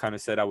 even though I kind of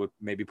said I would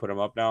maybe put him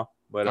up now.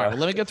 But all right, well,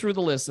 let me get through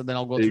the list and then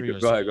I'll go through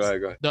yours. Go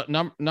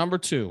ahead. Number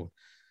 2,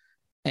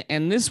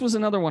 and this was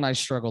another one I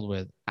struggled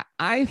with.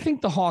 I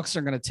think the Hawks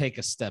are going to take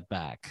a step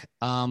back,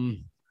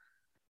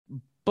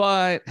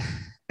 but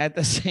at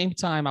the same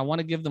time, I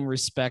want to give them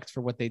respect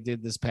for what they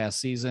did this past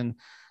season.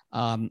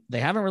 They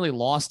haven't really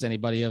lost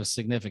anybody of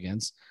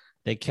significance.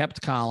 They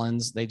kept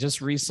Collins. They just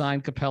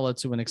re-signed Capella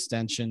to an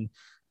extension.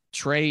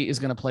 Trey is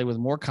going to play with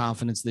more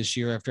confidence this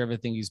year after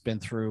everything he's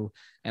been through.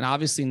 And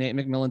obviously Nate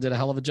McMillan did a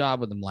hell of a job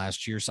with him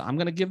last year. So I'm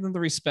going to give them the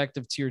respect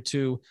of tier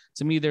 2.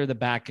 To me, they're the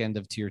back end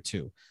of tier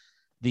 2.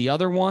 The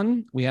other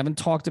one, we haven't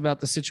talked about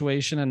the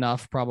situation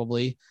enough,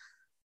 probably.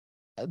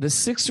 the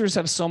Sixers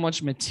have so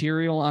much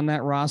material on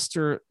that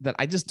roster that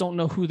I just don't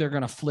know who they're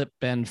going to flip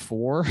Ben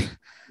for.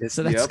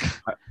 So that's,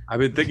 I've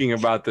been thinking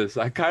about this.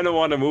 I kind of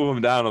want to move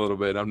him down a little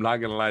bit. I'm not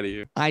going to lie to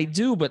you. I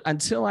do, but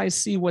until I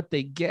see what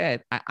they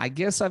get, I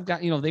guess I've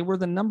got, they were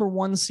the number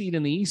 1 seed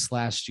in the East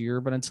last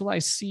year, but until I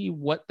see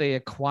what they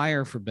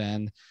acquire for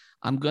Ben,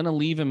 I'm going to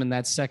leave him in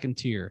that second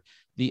tier.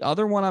 The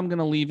other one I'm going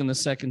to leave in the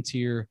second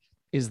tier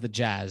is the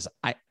Jazz.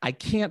 I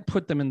can't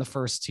put them in the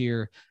first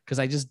tier because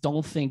I just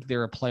don't think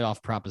they're a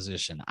playoff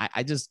proposition.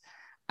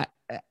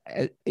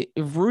 If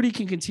Rudy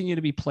can continue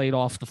to be played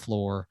off the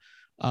floor,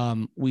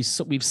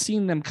 we've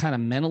seen them kind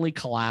of mentally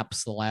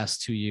collapse the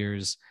last 2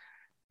 years.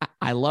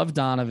 I love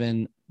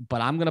Donovan, but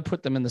I'm going to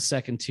put them in the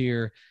second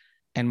tier.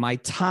 And my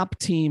top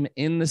team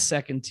in the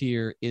second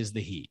tier is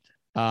the Heat.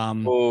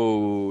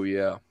 I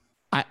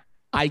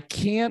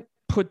can't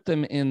put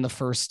them in the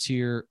first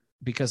tier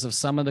because of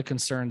some of the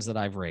concerns that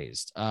I've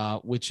raised,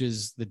 which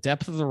is the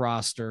depth of the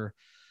roster,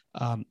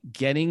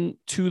 getting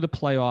to the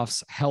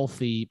playoffs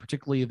healthy,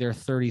 particularly their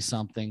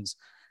 30-somethings,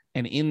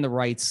 and in the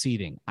right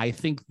seating. I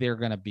think they're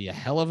going to be a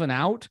hell of an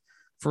out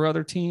for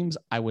other teams.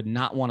 I would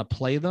not want to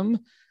play them,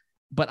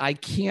 but I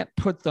can't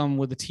put them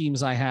with the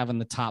teams I have in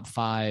the top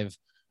 5.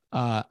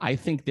 I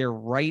think they're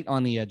right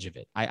on the edge of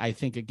it. I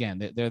think,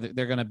 again, they're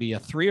going to be a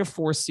 3 or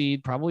 4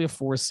 seed, probably a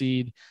 4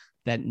 seed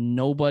that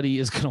nobody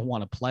is going to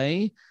want to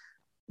play.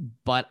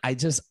 But I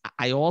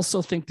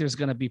also think there's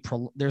going to be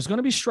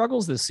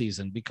struggles this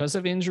season because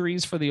of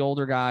injuries for the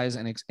older guys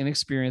and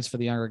inexperience for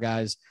the younger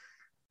guys.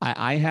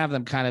 I have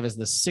them kind of as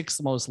the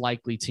 6th most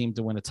likely team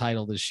to win a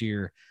title this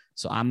year.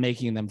 So I'm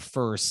making them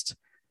first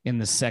in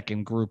the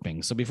second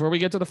grouping. So before we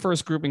get to the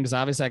first grouping, because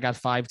obviously I got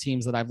 5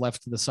 teams that I've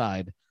left to the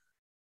side,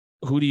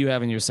 who do you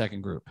have in your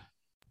second group?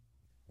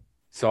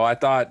 So I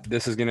thought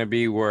this is going to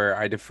be where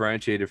I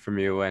differentiated from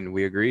you, and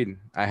we agreed.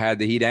 I had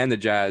the Heat and the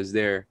Jazz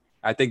there.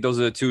 I think those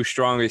are the 2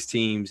 strongest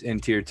teams in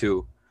tier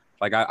 2.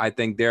 Like, I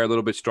think they're a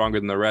little bit stronger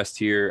than the rest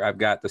here. I've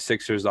got the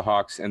Sixers, the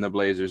Hawks, and the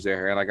Blazers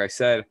there. And like I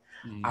said,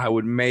 I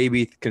would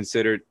maybe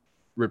consider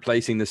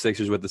replacing the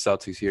Sixers with the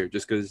Celtics here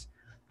just because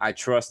I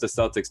trust the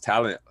Celtics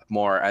talent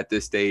more at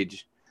this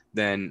stage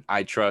than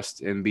I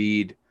trust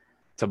Embiid,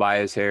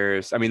 Tobias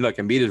Harris. I mean, look,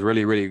 Embiid is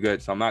really, really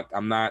good. So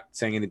I'm not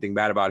saying anything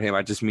bad about him.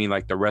 I just mean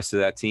like the rest of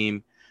that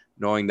team,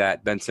 knowing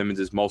that Ben Simmons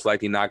is most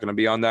likely not going to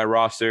be on that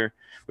roster,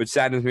 which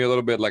saddens me a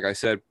little bit. Like I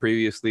said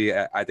previously,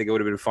 I think it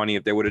would have been funny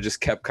if they would have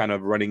just kept kind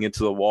of running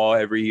into the wall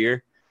every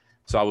year.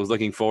 So I was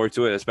looking forward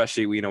to it,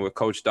 especially, with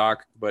Coach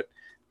Doc, but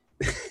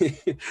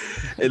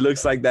it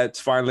looks like that's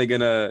finally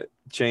going to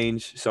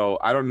change. So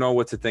I don't know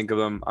what to think of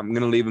them. I'm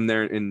going to leave them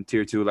there in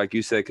tier 2, like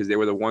you said, because they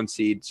were the 1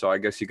 seed. So I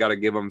guess you got to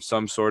give them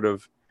some sort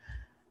of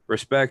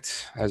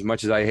respect, as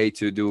much as I hate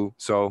to do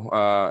so.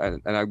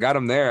 And I've got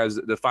them there as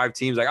the 5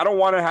 teams. Like, I don't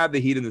want to have the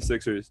Heat and the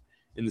Sixers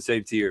in the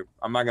same tier.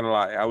 I'm not going to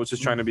lie. I was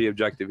just trying to be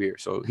objective here.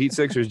 So Heat,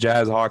 Sixers,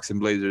 Jazz, Hawks, and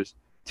Blazers,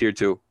 tier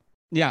 2.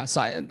 Yeah,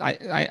 so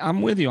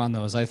I'm with you on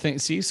those. I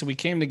think, so we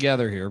came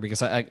together here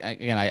because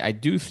I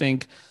do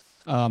think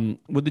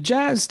with the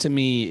Jazz, to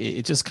me,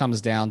 it just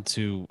comes down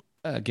to,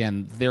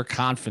 again, their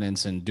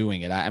confidence in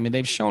doing it. I mean,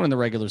 they've shown in the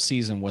regular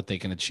season what they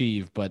can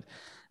achieve, but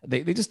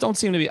they just don't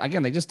seem to be,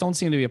 again, they just don't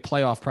seem to be a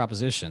playoff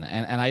proposition.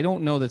 And I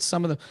don't know that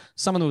some of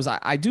those,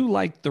 I do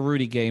like the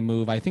Rudy Gay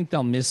move. I think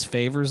they'll miss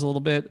favors a little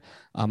bit.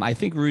 I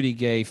think Rudy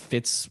Gay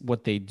fits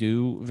what they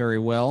do very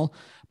well.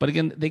 But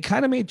again, they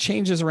kind of made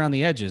changes around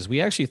the edges.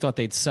 We actually thought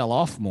they'd sell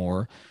off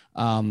more.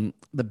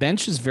 The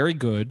bench is very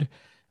good.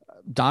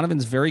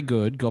 Donovan's very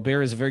good.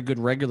 Gobert is a very good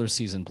regular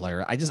season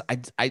player. I just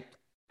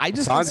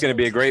Hassan's going to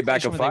be a great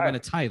backup 5. They win a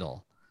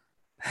title.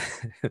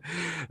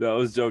 No, I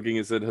was joking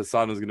and said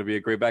Hassan was going to be a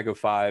great backup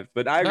 5,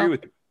 but I agree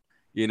with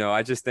you.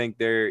 I just think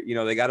they're,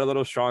 they got a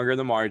little stronger in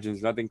the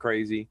margins, nothing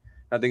crazy,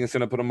 nothing that's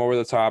going to put them over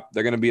the top.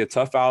 They're going to be a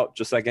tough out,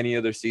 just like any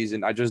other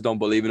season. I just don't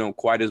believe in them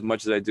quite as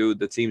much as I do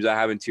the teams I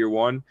have in tier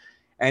 1.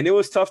 And it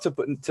was tough to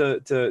put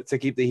to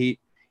keep the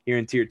Heat here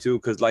in tier 2.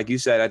 Cause like you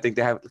said, I think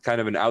they have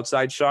kind of an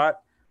outside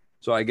shot.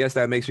 So I guess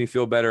that makes me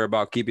feel better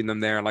about keeping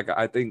them there. Like,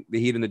 I think the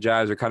Heat and the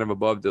Jazz are kind of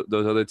above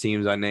those other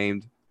teams I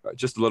named.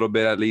 Just a little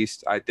bit, at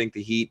least. I think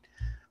the Heat,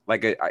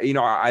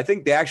 I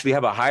think they actually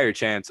have a higher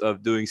chance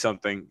of doing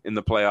something in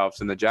the playoffs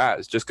than the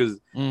Jazz, just because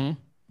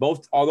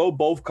although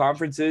both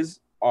conferences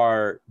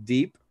are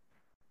deep,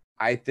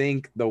 I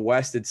think the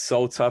West, it's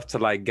so tough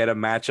to get a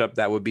matchup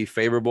that would be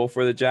favorable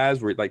for the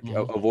Jazz. We're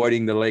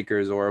avoiding the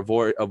Lakers or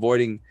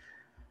avoiding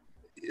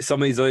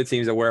some of these other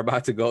teams that we're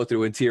about to go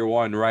through in tier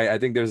 1, right? I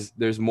think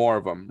there's more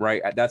of them,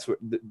 right? That's what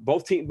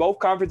both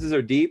conferences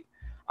are deep.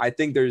 I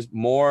think there's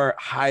more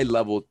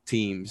high-level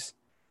teams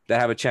that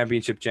have a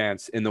championship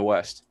chance in the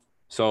West.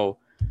 So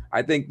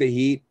I think the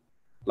Heat,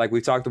 like we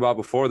talked about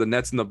before, the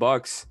Nets and the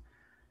Bucks,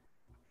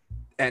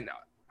 and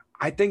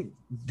I think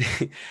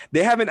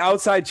they have an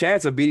outside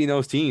chance of beating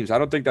those teams. I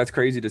don't think that's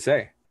crazy to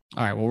say.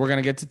 All right, well, we're going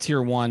to get to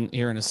tier 1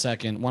 here in a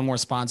second. One more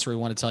sponsor we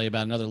want to tell you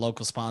about, another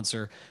local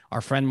sponsor, our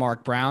friend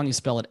Mark Brown. You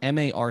spell it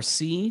MARC.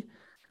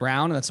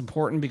 Brown. And that's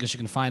important because you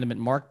can find him at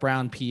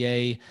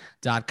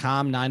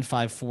markbrownpa.com,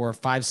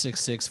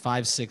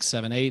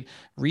 954-566-5678.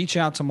 Reach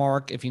out to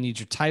Mark if you need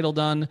your title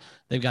done.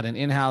 They've got an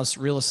in-house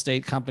real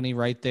estate company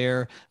right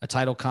there, a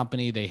title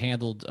company. They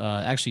handled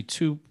actually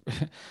two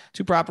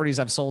properties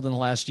I've sold in the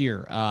last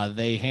year.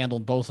 They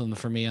handled both of them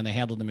for me, and they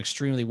handled them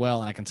extremely well.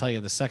 And I can tell you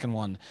the second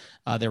one,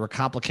 there were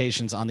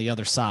complications on the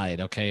other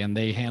side, okay, and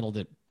they handled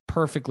it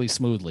perfectly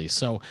smoothly.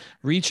 So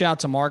reach out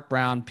to Mark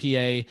Brown,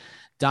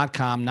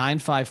 PA.com,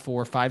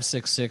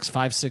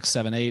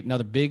 954-566-5678.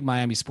 Another big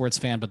Miami sports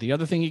fan. But the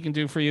other thing he can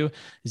do for you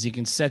is he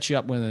can set you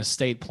up with an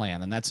estate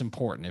plan, and that's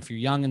important. If you're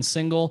young and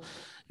single,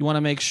 you want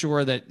to make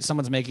sure that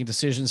someone's making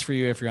decisions for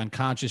you. If you're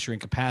unconscious, you're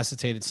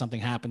incapacitated, something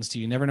happens to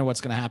you, you never know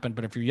what's going to happen.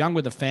 But if you're young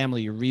with a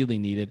family, you really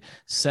need it.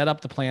 Set up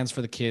the plans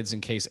for the kids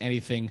in case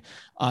anything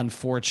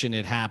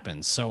unfortunate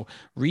happens. So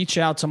reach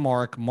out to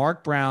Mark,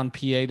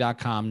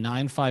 markbrownpa.com,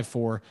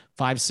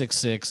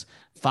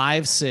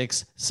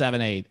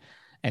 954-566-5678,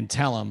 and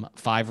tell him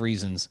 5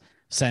 Reasons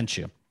sent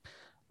you.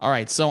 All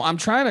right, so I'm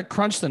trying to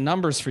crunch the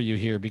numbers for you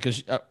here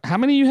because how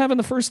many you have in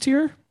the first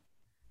tier?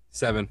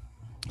 7.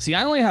 See,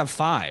 I only have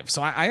 5,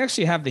 so I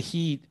actually have the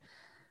Heat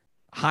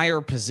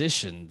higher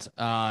positioned.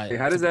 Hey,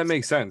 how does that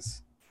make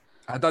sense?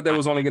 I thought there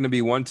was only going to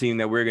be one team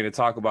that we're going to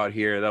talk about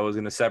here that was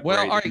going to separate.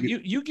 Well, all right,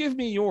 you give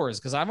me yours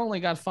because I've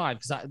only got 5.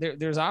 Because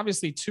there's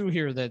obviously 2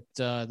 here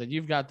that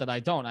you've got that I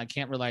don't. I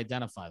can't really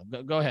identify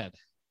them. Go ahead.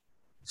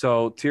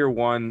 So tier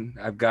 1,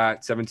 I've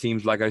got 7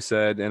 teams, like I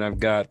said, and I've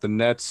got the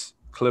Nets,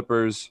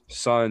 Clippers,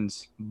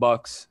 Suns,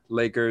 Bucks,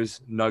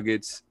 Lakers,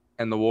 Nuggets,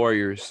 and the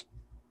Warriors.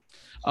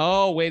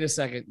 Oh, wait a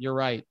second. You're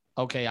right.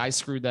 Okay, I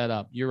screwed that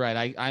up. You're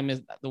right. I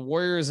missed the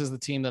Warriors is the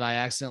team that I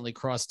accidentally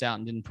crossed out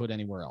and didn't put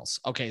anywhere else.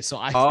 Okay, so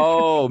I.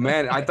 Oh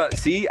man, I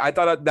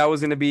thought that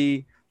was going to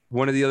be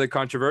one of the other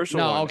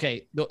controversial ones.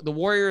 Okay. The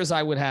Warriors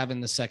I would have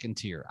in the second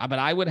tier, but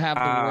I would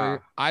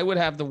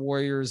have the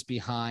Warriors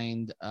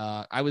behind.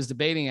 I was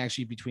debating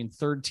actually between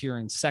third tier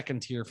and second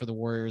tier for the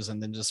Warriors,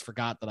 and then just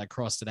forgot that I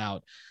crossed it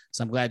out.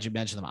 So I'm glad you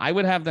mentioned them. I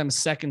would have them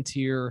second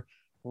tier,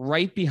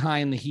 right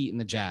behind the Heat and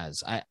the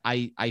Jazz.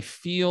 I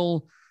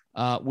feel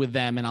with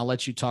them, and I'll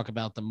let you talk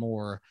about them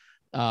more,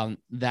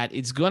 that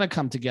it's going to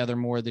come together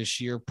more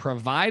this year,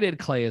 provided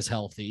Klay is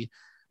healthy,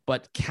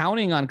 but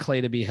counting on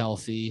Klay to be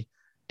healthy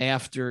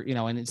after,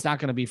 and it's not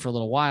going to be for a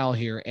little while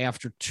here,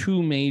 after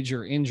 2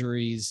 major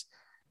injuries,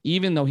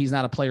 even though he's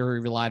not a player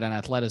who relied on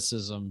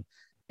athleticism,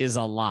 is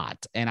a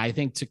lot. And I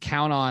think to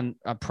count on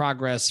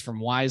progress from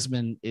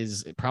Wiseman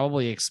is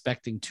probably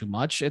expecting too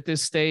much at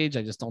this stage.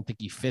 I just don't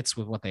think he fits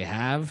with what they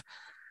have.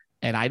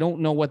 And I don't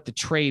know what the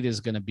trade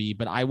is going to be,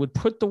 but I would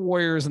put the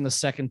Warriors in the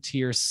second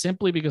tier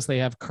simply because they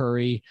have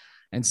Curry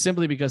and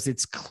simply because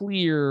it's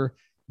clear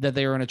that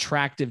they are an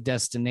attractive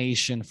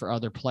destination for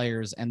other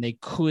players and they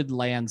could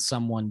land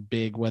someone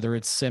big, whether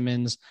it's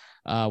Simmons,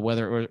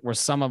 whether or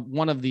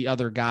one of the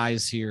other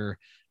guys here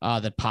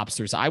that pops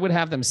through. So I would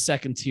have them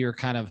second tier,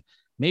 kind of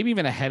maybe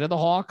even ahead of the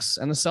Hawks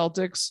and the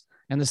Celtics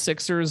and the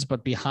Sixers,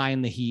 but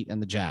behind the Heat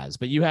and the Jazz.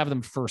 But you have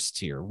them first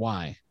tier.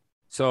 Why?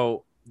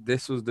 So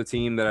this was the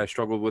team that I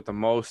struggled with the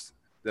most,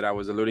 that I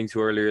was alluding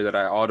to earlier, that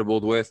I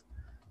audibled with.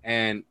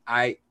 And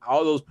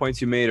all those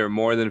points you made are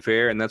more than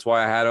fair. And that's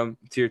why I had them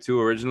tier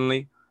 2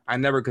 originally. I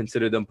never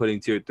considered them putting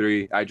tier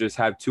 3. I just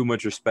have too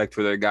much respect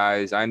for their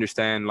guys. I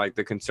understand like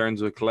the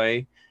concerns with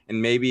Klay, and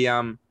maybe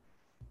I'm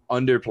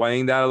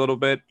underplaying that a little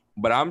bit,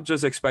 but I'm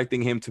just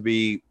expecting him to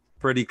be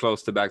pretty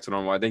close to back to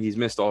normal. I think he's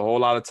missed a whole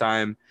lot of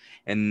time.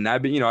 And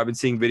I've been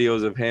seeing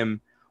videos of him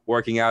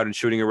working out and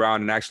shooting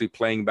around and actually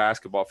playing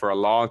basketball for a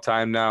long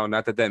time now.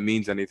 Not that that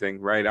means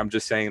anything, right? I'm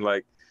just saying,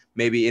 like,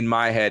 maybe in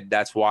my head,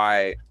 that's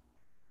why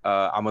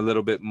I'm a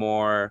little bit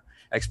more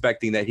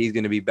expecting that he's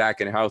going to be back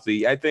and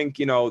healthy. I think,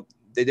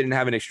 they didn't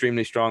have an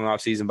extremely strong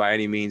offseason by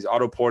any means.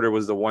 Otto Porter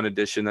was the one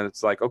addition that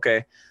it's like,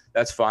 okay,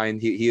 that's fine.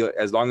 He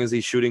as long as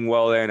he's shooting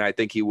well there, and I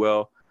think he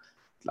will,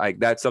 like,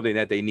 that's something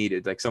that they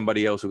needed, like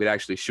somebody else who could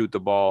actually shoot the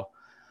ball.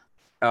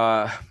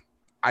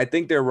 I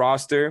think their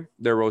roster,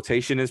 their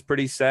rotation is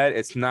pretty set.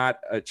 It's not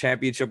a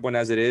championship one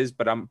as it is,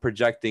 but I'm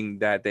projecting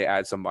that they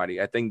add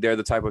somebody. I think they're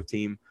the type of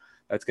team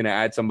that's going to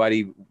add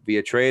somebody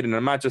via trade. And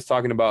I'm not just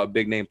talking about a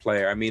big name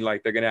player. I mean,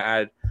 like, they're going to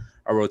add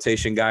a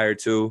rotation guy or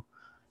two,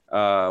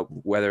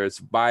 whether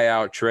it's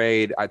buyout,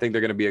 trade. I think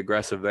they're going to be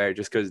aggressive there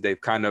just because they've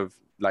kind of,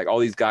 like, all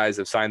these guys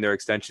have signed their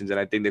extensions, and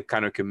I think they've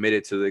kind of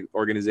committed to the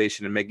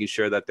organization and making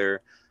sure that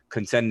they're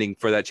contending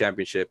for that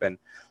championship. And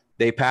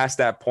they passed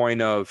that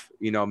point of,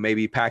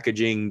 maybe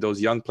packaging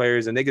those young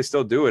players, and they can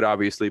still do it,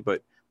 obviously,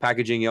 but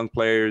packaging young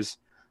players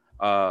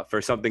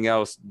for something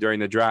else during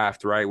the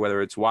draft, right?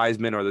 Whether it's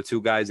Wiseman or the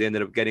 2 guys they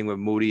ended up getting with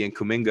Moody and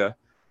Kuminga.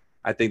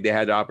 I think they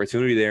had the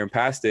opportunity there and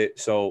passed it.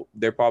 So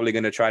they're probably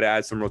going to try to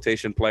add some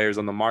rotation players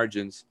on the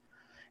margins.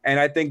 And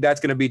I think that's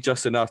going to be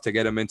just enough to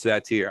get them into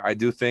that tier. I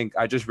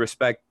just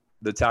respect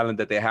the talent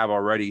that they have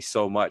already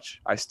so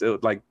much. I still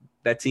like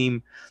that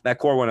team, that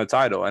core won a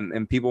title,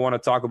 and people want to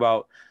talk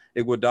about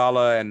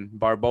Iguodala and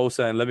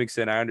Barbosa and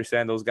Livingston. I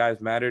understand those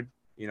guys mattered,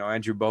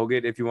 Andrew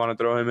Bogut, if you want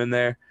to throw him in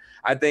there.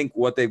 I think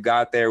what they've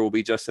got there will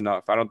be just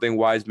enough. I don't think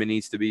Wiseman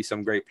needs to be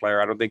some great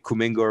player. I don't think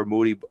Kuminga or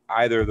Moody,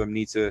 either of them,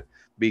 need to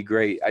be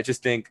great. I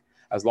just think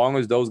as long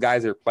as those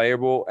guys are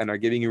playable and are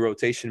giving you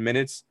rotation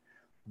minutes,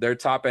 their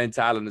top-end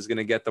talent is going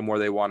to get them where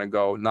they want to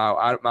go. Now,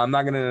 I'm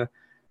not going to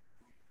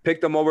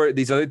pick them over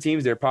these other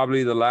teams. They're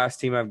probably the last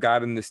team I've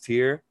got in this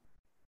tier,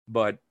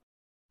 but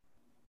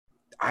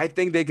I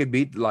think they could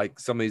beat like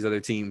some of these other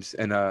teams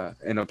in a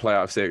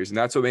playoff series, and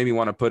that's what made me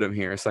want to put them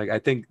here. It's like I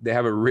think they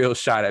have a real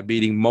shot at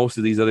beating most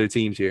of these other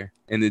teams here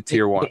in the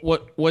tier one.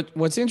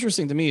 What's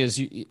interesting to me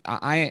is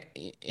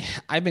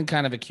I've been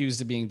kind of accused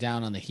of being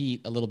down on the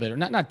Heat a little bit, or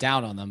not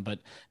down on them, but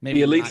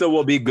maybe Bjelica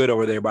will be good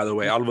over there. By the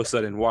way, all of a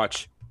sudden,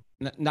 watch.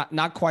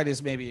 Not quite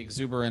as maybe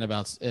exuberant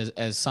about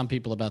as some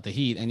people about the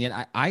Heat, and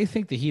yet I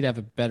think the Heat have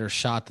a better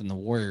shot than the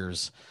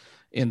Warriors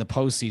in the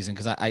postseason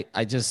because I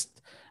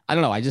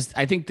don't know.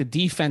 I think the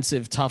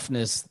defensive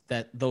toughness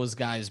that those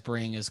guys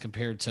bring as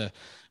compared to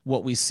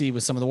what we see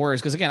with some of the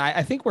Warriors. Because again,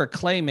 I think where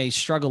Clay may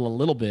struggle a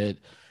little bit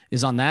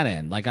is on that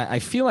end. Like I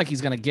feel like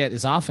he's going to get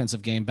his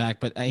offensive game back,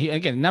 but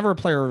again, never a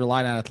player who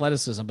relied on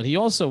athleticism, but he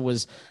also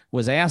was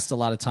asked a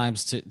lot of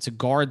times to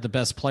guard the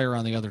best player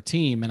on the other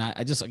team. And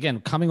I just, again,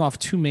 coming off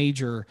 2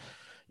 major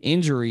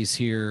injuries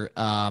here,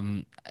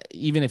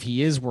 even if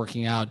he is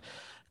working out,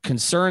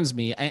 concerns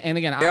me. And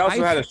again, they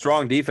also had a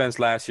strong defense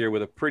last year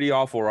with a pretty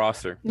awful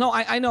roster. No,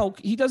 I know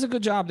he does a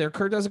good job there.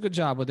 Kurt does a good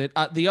job with it.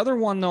 The other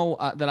one though,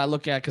 that I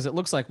look at, cause it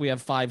looks like we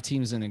have 5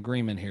 teams in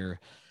agreement here.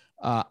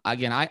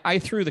 Again, I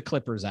threw the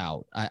Clippers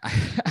out. I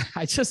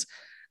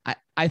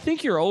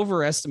think you're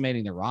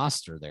overestimating the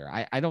roster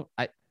there.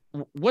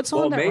 What's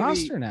on that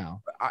roster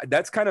now?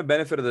 That's kind of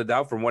benefit of the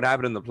doubt from what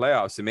happened in the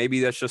playoffs. And maybe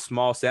that's just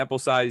small sample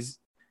size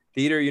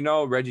theater,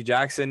 Reggie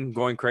Jackson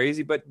going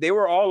crazy, but they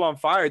were all on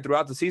fire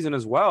throughout the season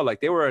as well. Like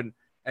they were an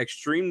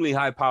extremely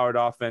high-powered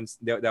offense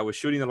that was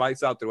shooting the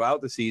lights out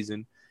throughout the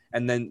season,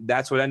 and then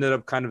that's what ended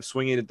up kind of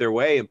swinging it their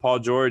way. And Paul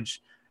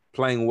George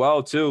playing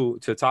well too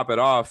to top it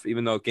off,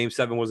 even though Game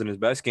 7 wasn't his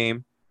best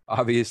game,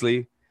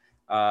 obviously.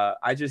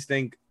 I just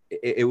think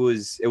it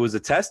was a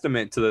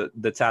testament to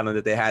the talent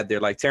that they had there.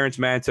 Like Terrence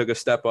Mann took a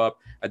step up.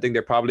 I think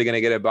they're probably going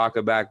to get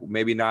Ibaka back,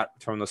 maybe not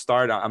from the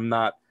start. I'm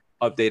not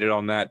updated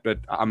on that, but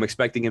I'm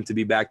expecting him to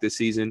be back this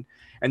season.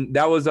 And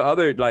that was the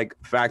other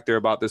factor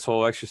about this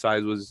whole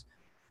exercise, was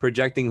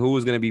projecting who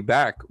was going to be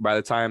back by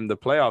the time the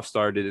playoffs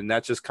started. And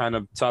that's just kind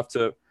of tough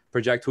to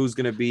project who's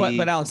going to be,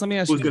 but Alex, let me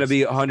ask you, who's going to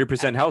be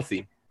 100%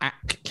 healthy.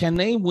 Can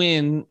they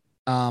win?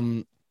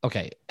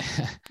 Okay.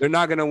 They're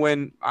not going to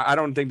win. I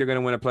don't think they're going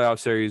to win a playoff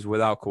series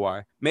without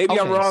Kawhi. Maybe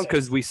I'm wrong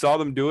because we saw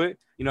them do it.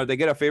 They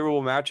get a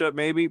favorable matchup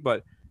maybe,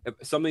 but if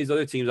some of these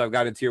other teams I've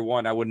got in tier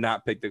 1, I would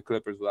not pick the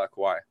Clippers without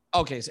Kawhi.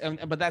 Okay,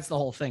 but that's the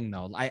whole thing,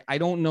 though. I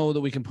don't know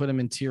that we can put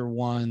him in tier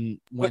 1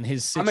 when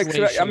his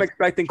situation. I'm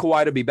expecting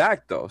Kawhi to be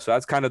back, though, so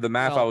that's kind of the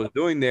math I was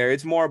doing there.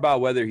 It's more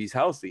about whether he's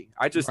healthy.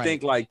 I just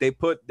think they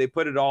put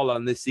it all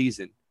on this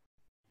season,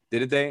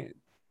 didn't they?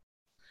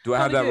 Do I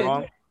have that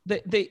wrong?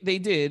 They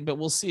did, but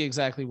we'll see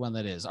exactly when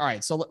that is. All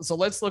right, so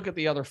let's look at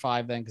the other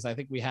 5 then, because I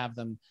think we have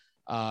them.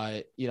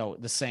 The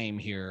same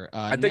here.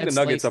 I think the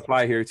Nuggets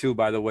apply here too,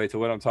 by the way, to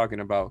what I'm talking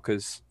about,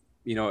 because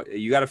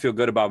you got to feel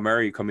good about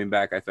Murray coming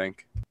back, I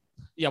think.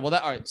 Yeah, well,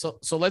 all right.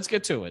 So let's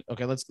get to it.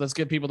 Okay, let's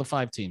get people to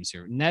 5 teams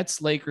here: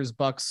 Nets, Lakers,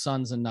 Bucks,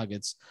 Suns, and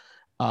Nuggets.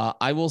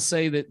 I will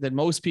say that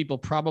most people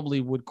probably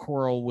would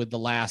quarrel with the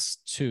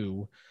last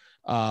 2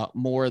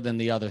 more than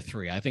the other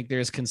 3. I think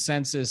there's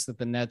consensus that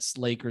the Nets,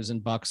 Lakers,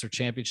 and Bucks are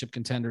championship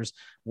contenders.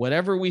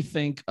 Whatever we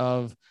think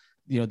of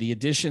the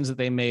additions that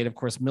they made, of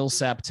course,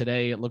 Millsap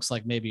today, it looks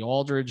like maybe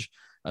Aldridge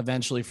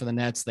eventually for the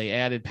Nets. They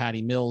added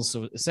Patty Mills.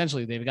 So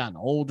essentially they've gotten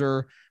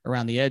older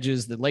around the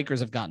edges. The Lakers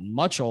have gotten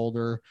much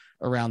older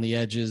around the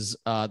edges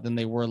than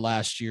they were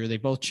last year. They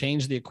both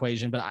changed the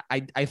equation, but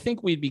I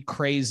think we'd be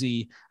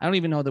crazy. I don't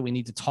even know that we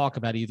need to talk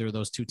about either of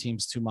those 2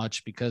 teams too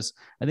much, because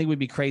I think we'd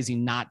be crazy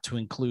not to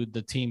include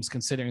the teams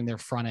considering their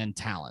front end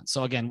talent.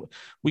 So again,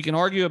 we can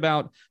argue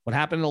about what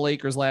happened to the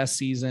Lakers last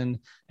season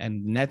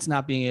and Nets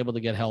not being able to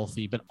get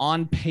healthy, but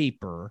on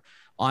paper,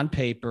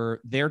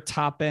 their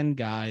top end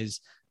guys,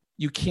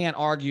 you can't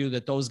argue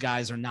that those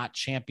guys are not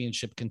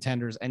championship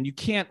contenders, and you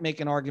can't make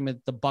an argument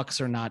the Bucks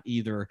are not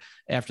either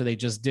after they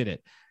just did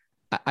it.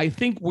 I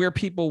think where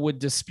people would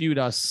dispute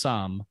us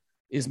some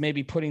is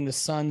maybe putting the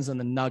Suns and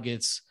the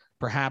Nuggets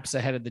perhaps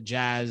ahead of the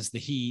Jazz, the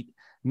Heat,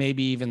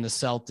 maybe even the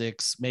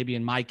Celtics, maybe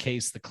in my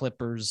case, the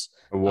Clippers,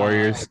 the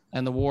Warriors,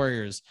 and the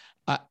Warriors.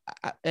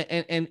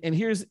 And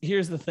here's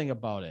the thing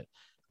about it.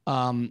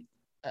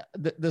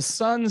 The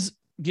Suns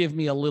give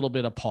me a little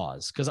bit of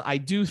pause, because I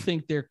do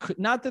think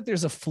not that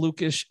there's a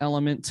flukish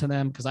element to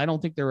them, because I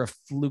don't think they're a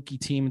fluky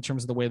team in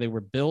terms of the way they were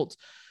built,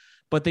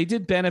 but they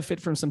did benefit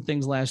from some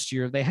things last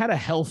year. They had a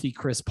healthy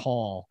Chris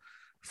Paul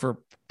for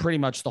pretty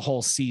much the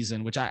whole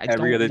season, which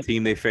every other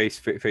team they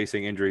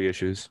facing injury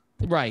issues.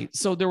 Right.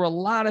 So there were a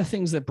lot of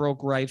things that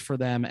broke right for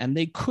them, and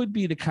they could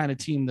be the kind of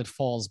team that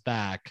falls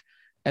back,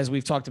 as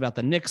we've talked about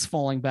the Knicks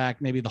falling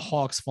back, maybe the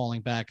Hawks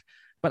falling back.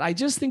 but I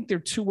just think they're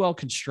too well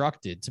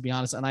constructed, to be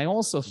honest. And I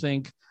also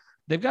think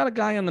they've got a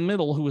guy in the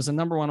middle who was a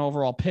number 1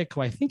 overall pick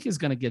who I think is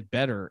going to get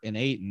better in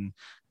Ayton.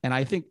 And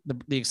I think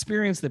the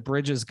experience that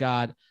Bridges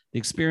got, the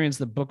experience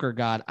that Booker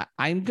got,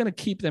 I'm going to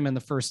keep them in the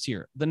first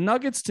tier. The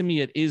Nuggets, to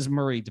me, it is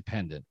Murray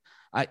dependent.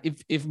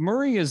 If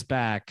Murray is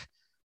back,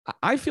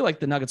 I feel like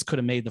the Nuggets could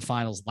have made the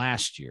finals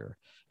last year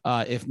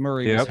if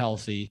Murray was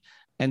healthy.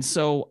 And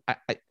so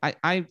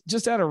I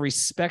just out of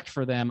respect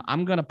for them,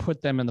 I'm going to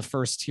put them in the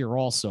first tier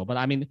also. But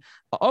I mean,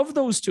 of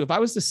those two, if I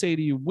was to say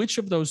to you, which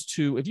of those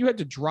two, if you had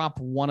to drop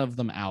one of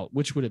them out,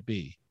 which would it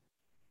be?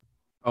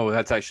 Oh,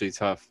 that's actually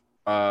tough.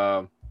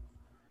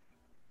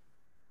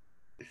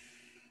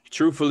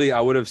 Truthfully, I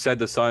would have said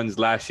the Suns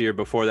last year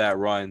before that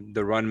run.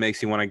 The run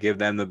makes you want to give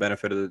them the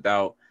benefit of the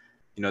doubt.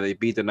 You know, they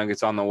beat the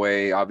Nuggets on the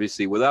way,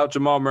 obviously. Without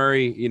Jamal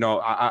Murray, you know,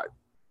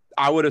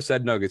 I would have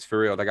said Nuggets for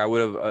real. Like, I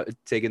would have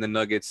taken the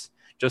Nuggets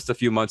just a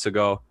few months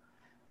ago.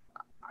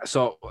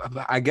 So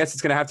I guess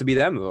it's going to have to be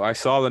them, though. I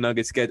saw the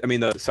Nuggets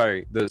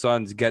the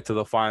Suns get to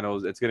the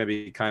finals. It's going to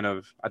be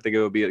I think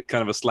it would be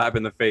kind of a slap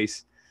in the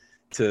face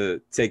to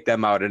take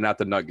them out and not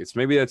the Nuggets.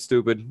 Maybe that's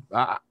stupid.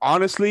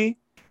 Honestly,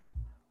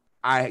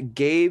 I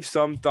gave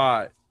some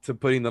thought to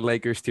putting the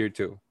Lakers tier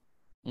 2.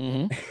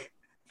 Mm-hmm.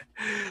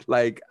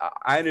 Like,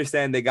 I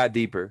understand they got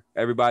deeper.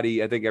 I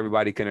think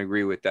everybody can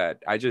agree with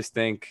that. I just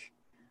think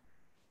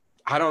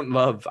I don't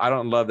love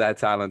that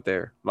talent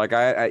there. Like,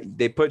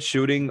 they put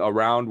shooting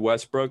around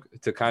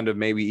Westbrook to kind of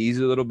maybe ease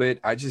a little bit.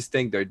 I just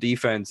think their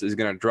defense is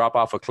going to drop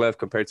off a cliff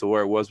compared to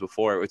where it was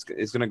before. It's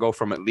going to go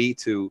from elite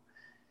to,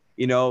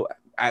 you know,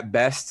 at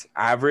best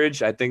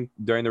average. I think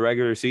during the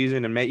regular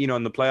season and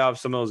in the playoffs,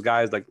 some of those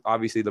guys, like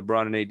obviously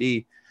LeBron and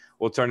AD,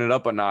 will turn it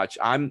up a notch.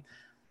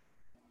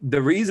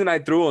 The reason I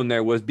threw him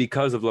there was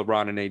because of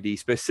LeBron and AD,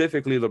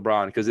 specifically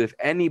LeBron, because if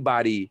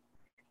anybody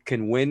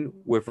can win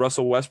with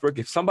Russell Westbrook,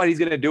 if somebody's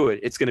going to do it,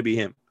 it's going to be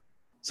him.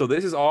 So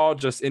this is all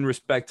just in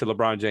respect to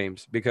LeBron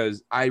James,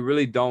 because I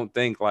really don't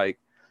think, like,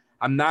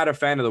 I'm not a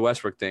fan of the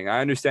Westbrook thing. I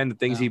understand the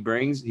things he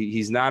brings.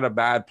 He's not a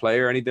bad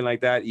player or anything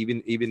like that.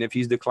 Even if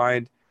he's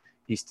declined,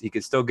 he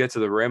can still get to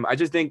the rim. I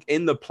just think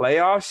in the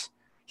playoffs,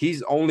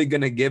 he's only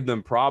going to give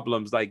them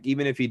problems. Like,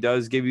 even if he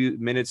does give you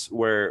minutes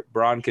where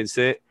Bron can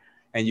sit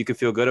and you can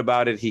feel good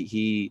about it,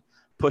 he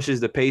pushes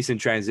the pace in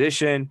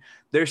transition.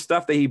 There's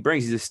stuff that he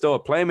brings. He's still a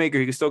playmaker.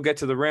 He can still get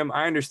to the rim.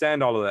 I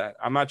understand all of that.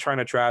 I'm not trying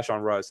to trash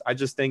on Russ. I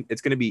just think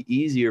it's going to be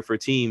easier for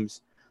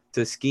teams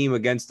to scheme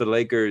against the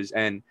Lakers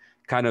and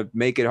kind of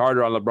make it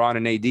harder on LeBron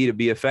and AD to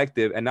be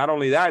effective. And not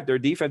only that, their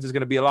defense is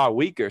going to be a lot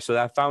weaker. So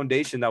that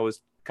foundation that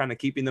was kind of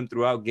keeping them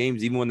throughout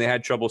games, even when they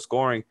had trouble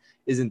scoring,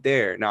 isn't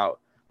there. Now,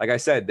 like I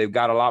said, they've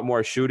got a lot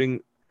more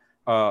shooting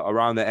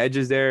around the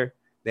edges there.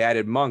 They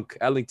added Monk,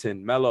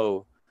 Ellington,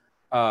 Melo.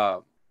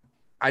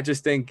 I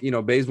just think,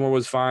 Bazemore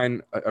was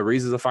fine.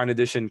 Ariza's a fine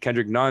addition.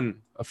 Kendrick Nunn,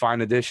 a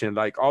fine addition.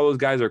 Like, all those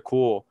guys are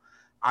cool.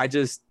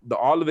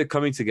 All of it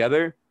coming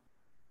together,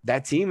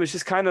 that team is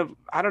just kind of,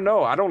 I don't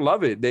know. I don't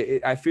love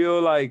it. I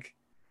feel like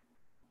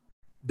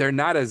they're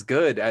not as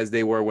good as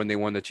they were when they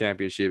won the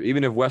championship,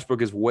 even if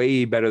Westbrook is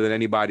way better than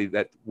anybody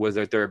that was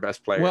their third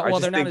best player.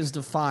 Well, they're not as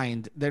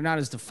defined. They're not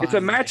as defined. It's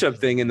a matchup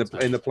thing in the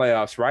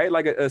playoffs, right?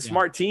 Like a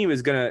smart team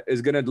is gonna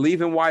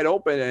leave him wide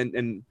open,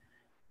 and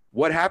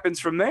what happens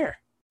from there?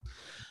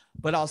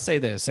 But I'll say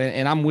this,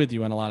 and I'm with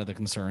you on a lot of the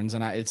concerns,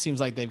 and it seems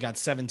like they've got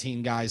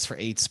 17 guys for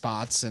 8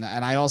 spots, and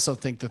I also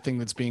think the thing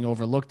that's being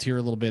overlooked here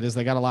a little bit is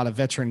they got a lot of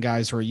veteran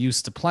guys who are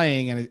used to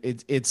playing, and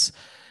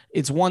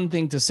it's one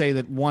thing to say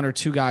that 1 or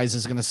 2 guys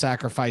is going to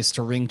sacrifice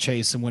to ring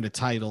chase and win a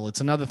title. It's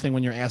another thing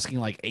when you're asking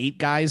like 8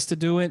 guys to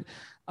do it.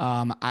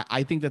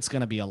 I think that's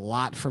going to be a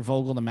lot for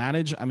Vogel to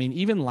manage. I mean,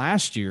 even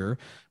last year,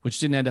 which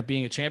didn't end up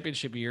being a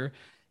championship year,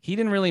 he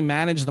didn't really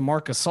manage the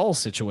Marc Gasol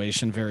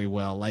situation very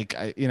well. Like,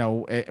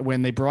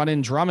 when they brought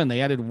in Drummond,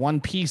 they added one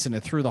piece and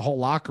it threw the whole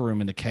locker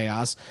room into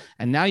chaos.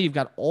 And now you've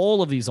got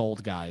all of these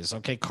old guys,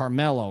 okay,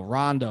 Carmelo,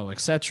 Rondo,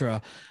 etc.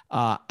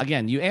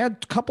 Again, you add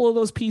a couple of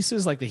those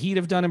pieces like the Heat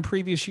have done in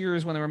previous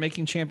years when they were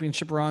making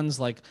championship runs.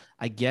 Like,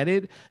 I get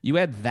it. You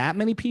add that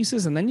many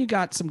pieces, and then you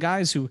got some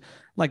guys who,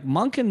 like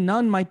Monk and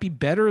Nunn, might be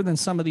better than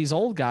some of these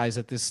old guys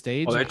at this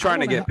stage. Well, they're trying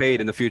to get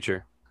paid in the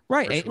future.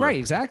 Right, right,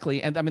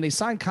 exactly. And I mean, they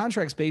signed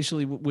contracts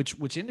basically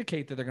which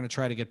indicate that they're going to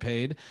try to get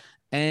paid.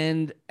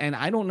 And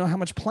I don't know how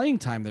much playing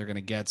time they're going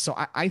to get. So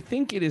I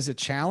think it is a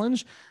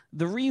challenge.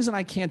 The reason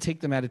I can't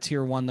take them out of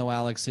tier 1, though,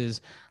 Alex,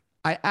 is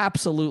I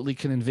absolutely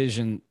can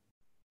envision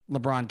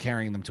LeBron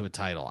carrying them to a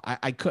title.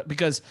 I could,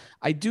 because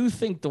I do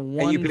think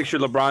And you picture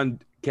LeBron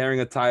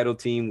carrying a title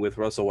team with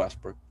Russell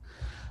Westbrook.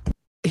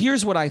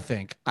 Here's what I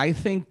think. I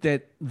think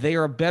that they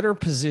are a better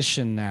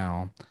position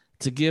now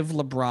to give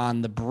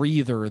LeBron the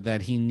breather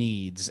that he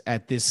needs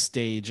at this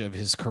stage of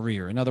his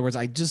career. In other words,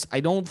 I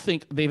don't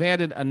think they've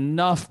added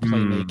enough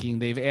playmaking.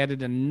 They've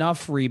added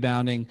enough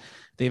rebounding.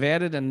 They've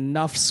added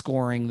enough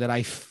scoring that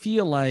I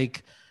feel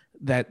like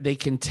that they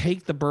can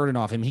take the burden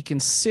off him. He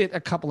can sit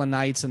a couple of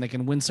nights and they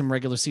can win some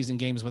regular season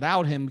games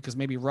without him, because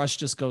maybe Rush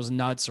just goes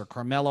nuts or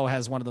Carmelo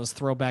has one of those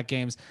throwback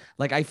games.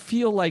 Like, I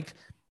feel like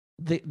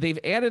they've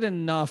added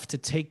enough to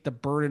take the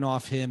burden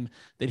off him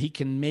that he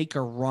can make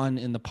a run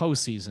in the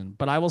postseason.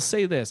 But I will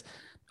say this.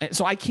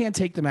 So I can't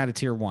take them out of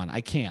tier 1.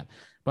 I can't.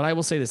 But I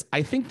will say this.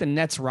 I think the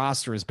Nets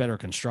roster is better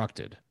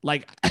constructed.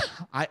 Like,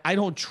 I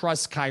don't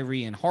trust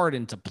Kyrie and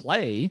Harden to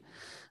play.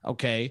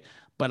 Okay.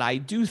 But I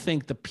do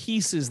think the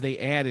pieces they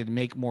added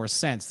make more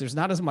sense. There's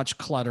not as much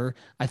clutter.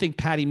 I think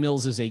Patty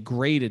Mills is a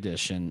great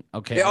addition.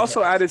 Okay. They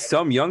also added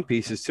some young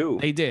pieces too.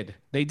 They did.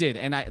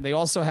 And they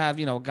also have,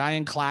 a guy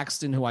in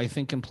Claxton who I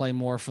think can play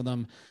more for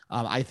them.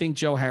 I think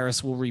Joe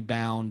Harris will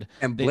rebound.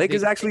 And Blake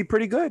is actually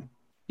pretty good.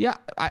 Yeah.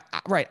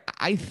 Right.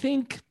 I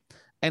think,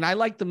 and I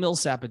like the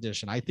Millsap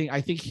addition. I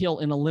think he'll,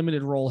 in a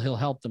limited role, he'll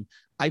help them.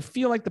 I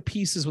feel like the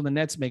pieces with the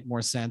Nets make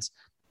more sense.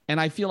 And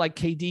I feel like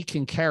KD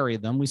can carry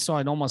them. We saw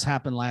it almost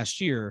happen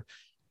last year.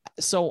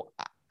 So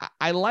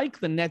I like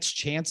the Nets'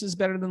 chances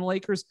better than the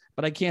Lakers,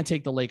 but I can't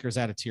take the Lakers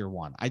out of tier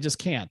 1. I just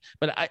can't.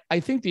 But I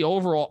think the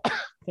overall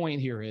point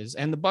here is,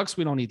 and the Bucks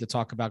we don't need to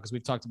talk about because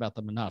we've talked about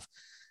them enough.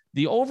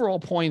 The overall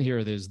point here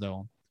is,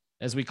 though,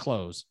 as we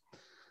close,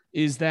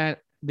 is that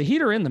the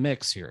Heat are in the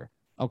mix here.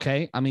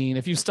 Okay. I mean,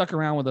 if you've stuck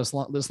around with us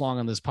this long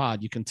on this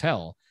pod, you can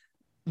tell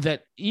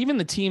that even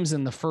the teams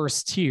in the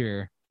first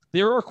tier,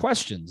 there are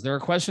questions. There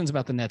are questions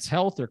about the Nets'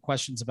 health. There are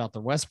questions about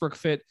the Westbrook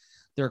fit.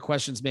 There are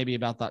questions maybe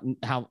about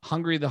how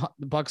hungry the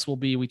Bucks will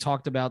be. We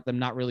talked about them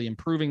not really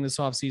improving this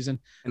offseason.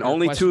 And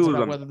only 2 of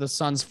them. Whether the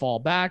Suns fall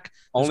back.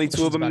 Only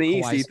 2 of them in the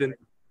East, Ethan.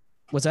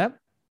 What's that?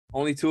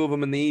 Only 2 of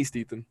them in the East,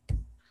 Ethan.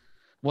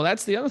 Well,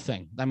 that's the other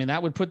thing. I mean,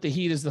 that would put the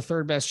Heat as the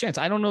third best chance.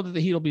 I don't know that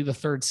the Heat will be the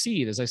 3rd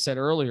seed, as I said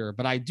earlier,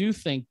 but I do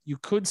think you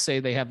could say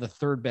they have the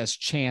 3rd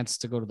best chance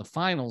to go to the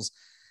finals,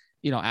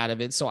 out of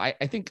it. So I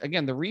think,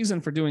 again, the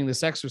reason for doing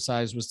this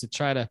exercise was to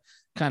try to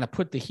kind of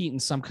put the Heat in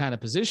some kind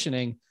of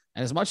positioning.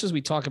 And as much as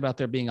we talk about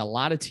there being a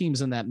lot of teams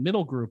in that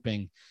middle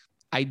grouping,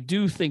 I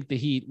do think the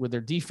Heat, with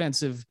their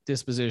defensive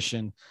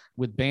disposition,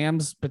 with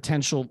Bam's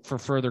potential for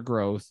further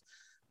growth,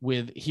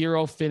 with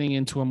Hero fitting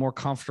into a more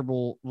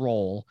comfortable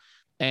role,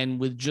 and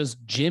with just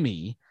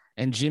Jimmy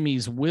and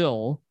Jimmy's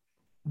will,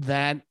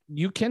 that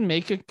you can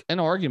make an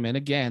argument,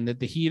 again, that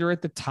the Heat are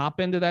at the top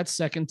end of that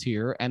second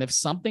tier. And if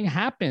something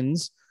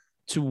happens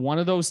to one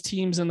of those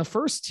teams in the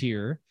first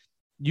tier,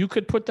 you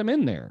could put them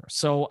in there.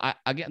 So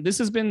again, this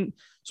has been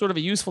sort of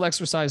a useful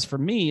exercise for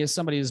me as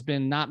somebody who's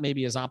been not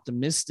maybe as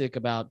optimistic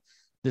about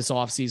this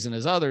offseason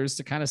as others,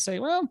 to kind of say,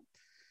 well,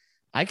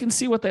 I can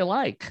see what they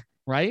like,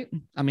 right?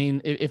 I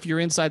mean, if you're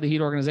inside the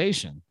Heat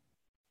organization.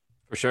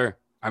 For sure.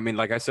 I mean,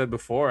 like I said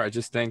before, I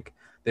just think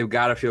they've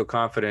got to feel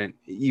confident,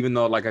 even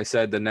though, like I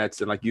said, the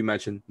Nets, and like you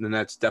mentioned, the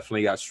Nets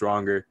definitely got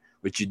stronger,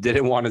 which you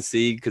didn't want to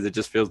see because it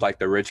just feels like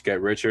the rich get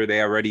richer.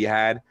 They already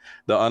had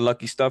the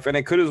unlucky stuff, and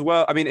it could as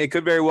well. I mean, it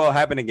could very well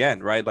happen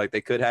again, right? Like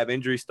they could have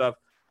injury stuff.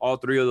 All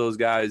 3 of those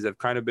guys have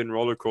kind of been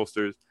roller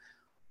coasters.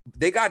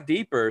 They got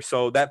deeper.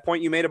 So that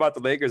point you made about the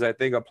Lakers, I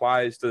think,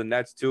 applies to the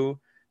Nets too,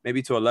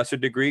 maybe to a lesser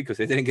degree because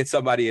they didn't get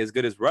somebody as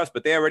good as Russ,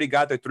 but they already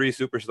got their 3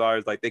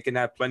 superstars. Like they can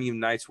have plenty of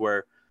nights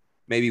where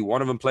maybe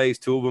one of them plays,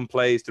 2 of them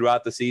plays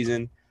throughout the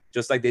season,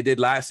 just like they did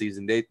last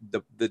season.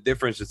 The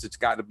difference is it's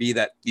got to be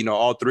that,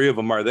 all 3 of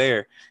them are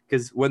there,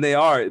 because when they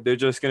are, they're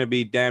just going to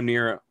be damn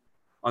near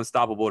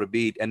unstoppable to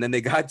beat. And then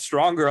they got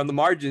stronger on the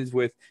margins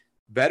with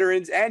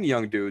veterans and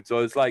young dudes. So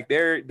it's like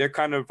they're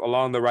kind of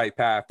along the right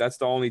path. That's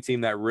the only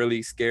team that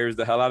really scares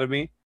the hell out of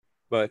me.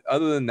 But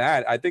other than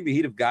that, I think the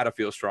Heat have got to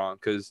feel strong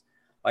because,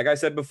 like I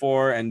said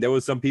before, and there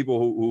was some people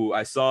who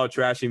I saw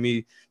trashing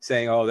me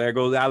saying, oh, there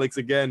goes Alex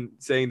again,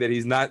 saying that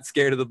he's not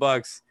scared of the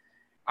Bucks.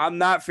 I'm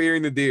not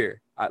fearing the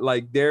deer.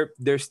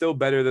 They're still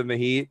better than the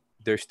Heat.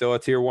 They're still a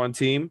tier 1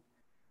 team.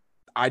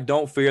 I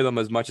don't fear them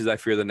as much as I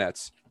fear the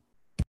Nets.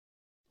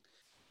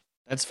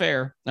 That's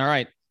fair. All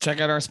right.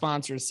 Check out our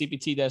sponsors,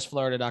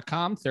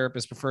 cpt-florida.com,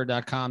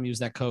 therapistpreferred.com. Use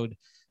that code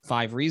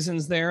 5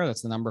 Reasons there.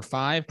 That's the number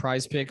 5.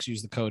 Prize Picks.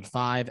 Use the code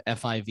 5,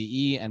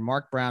 FIVE, and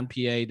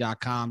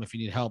markbrownpa.com if you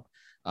need help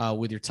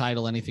with your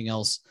title, anything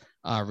else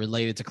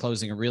related to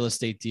closing a real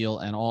estate deal,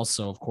 and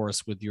also, of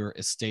course, with your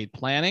estate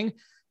planning.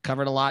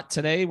 Covered a lot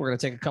today. We're going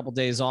to take a couple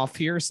days off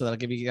here, so that'll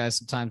give you guys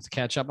some time to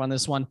catch up on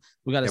this one.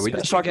 We got we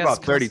just talked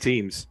about 30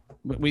 teams.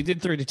 We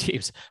did 30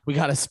 teams. We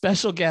got a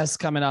special guest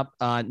coming up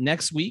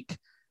next week.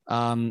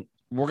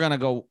 We're going to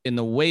go in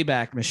the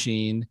Wayback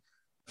Machine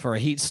for a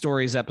Heat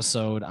Stories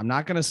episode. I'm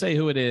not going to say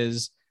who it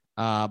is,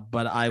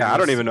 but I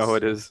don't even know who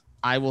it is.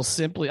 I will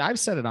simply, I've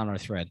said it on our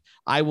thread.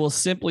 I will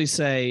simply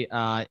say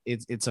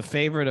it's a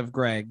favorite of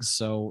Greg's,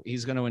 so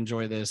he's going to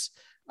enjoy this.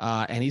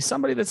 And he's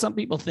somebody that some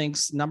people think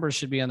numbers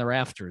should be on the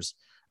rafters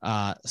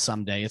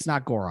someday. It's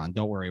not Goron.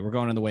 Don't worry. We're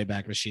going in the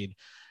Wayback Machine.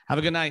 Have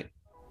a good night.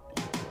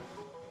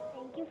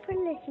 Thank you for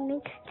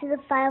listening to the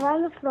 5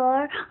 on the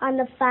Floor on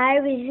the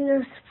 5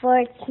 Reasons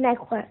Sports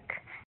Network.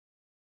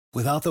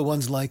 Without the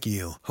ones like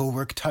you, who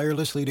work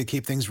tirelessly to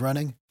keep things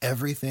running,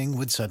 everything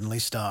would suddenly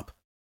stop.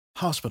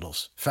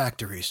 Hospitals,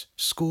 factories,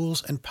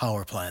 schools, and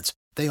power plants,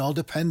 they all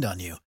depend on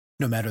you.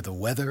 No matter the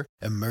weather,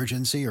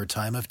 emergency, or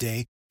time of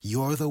day,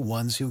 you're the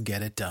ones who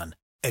get it done.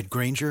 At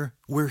Grainger,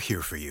 we're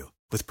here for you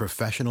with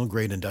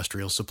professional-grade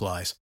industrial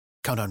supplies.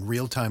 Count on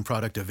real-time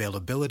product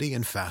availability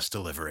and fast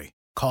delivery.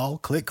 Call,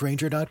 click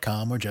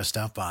Grainger.com, or just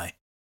stop by.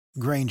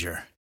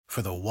 Grainger,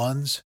 for the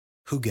ones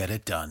who get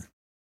it done.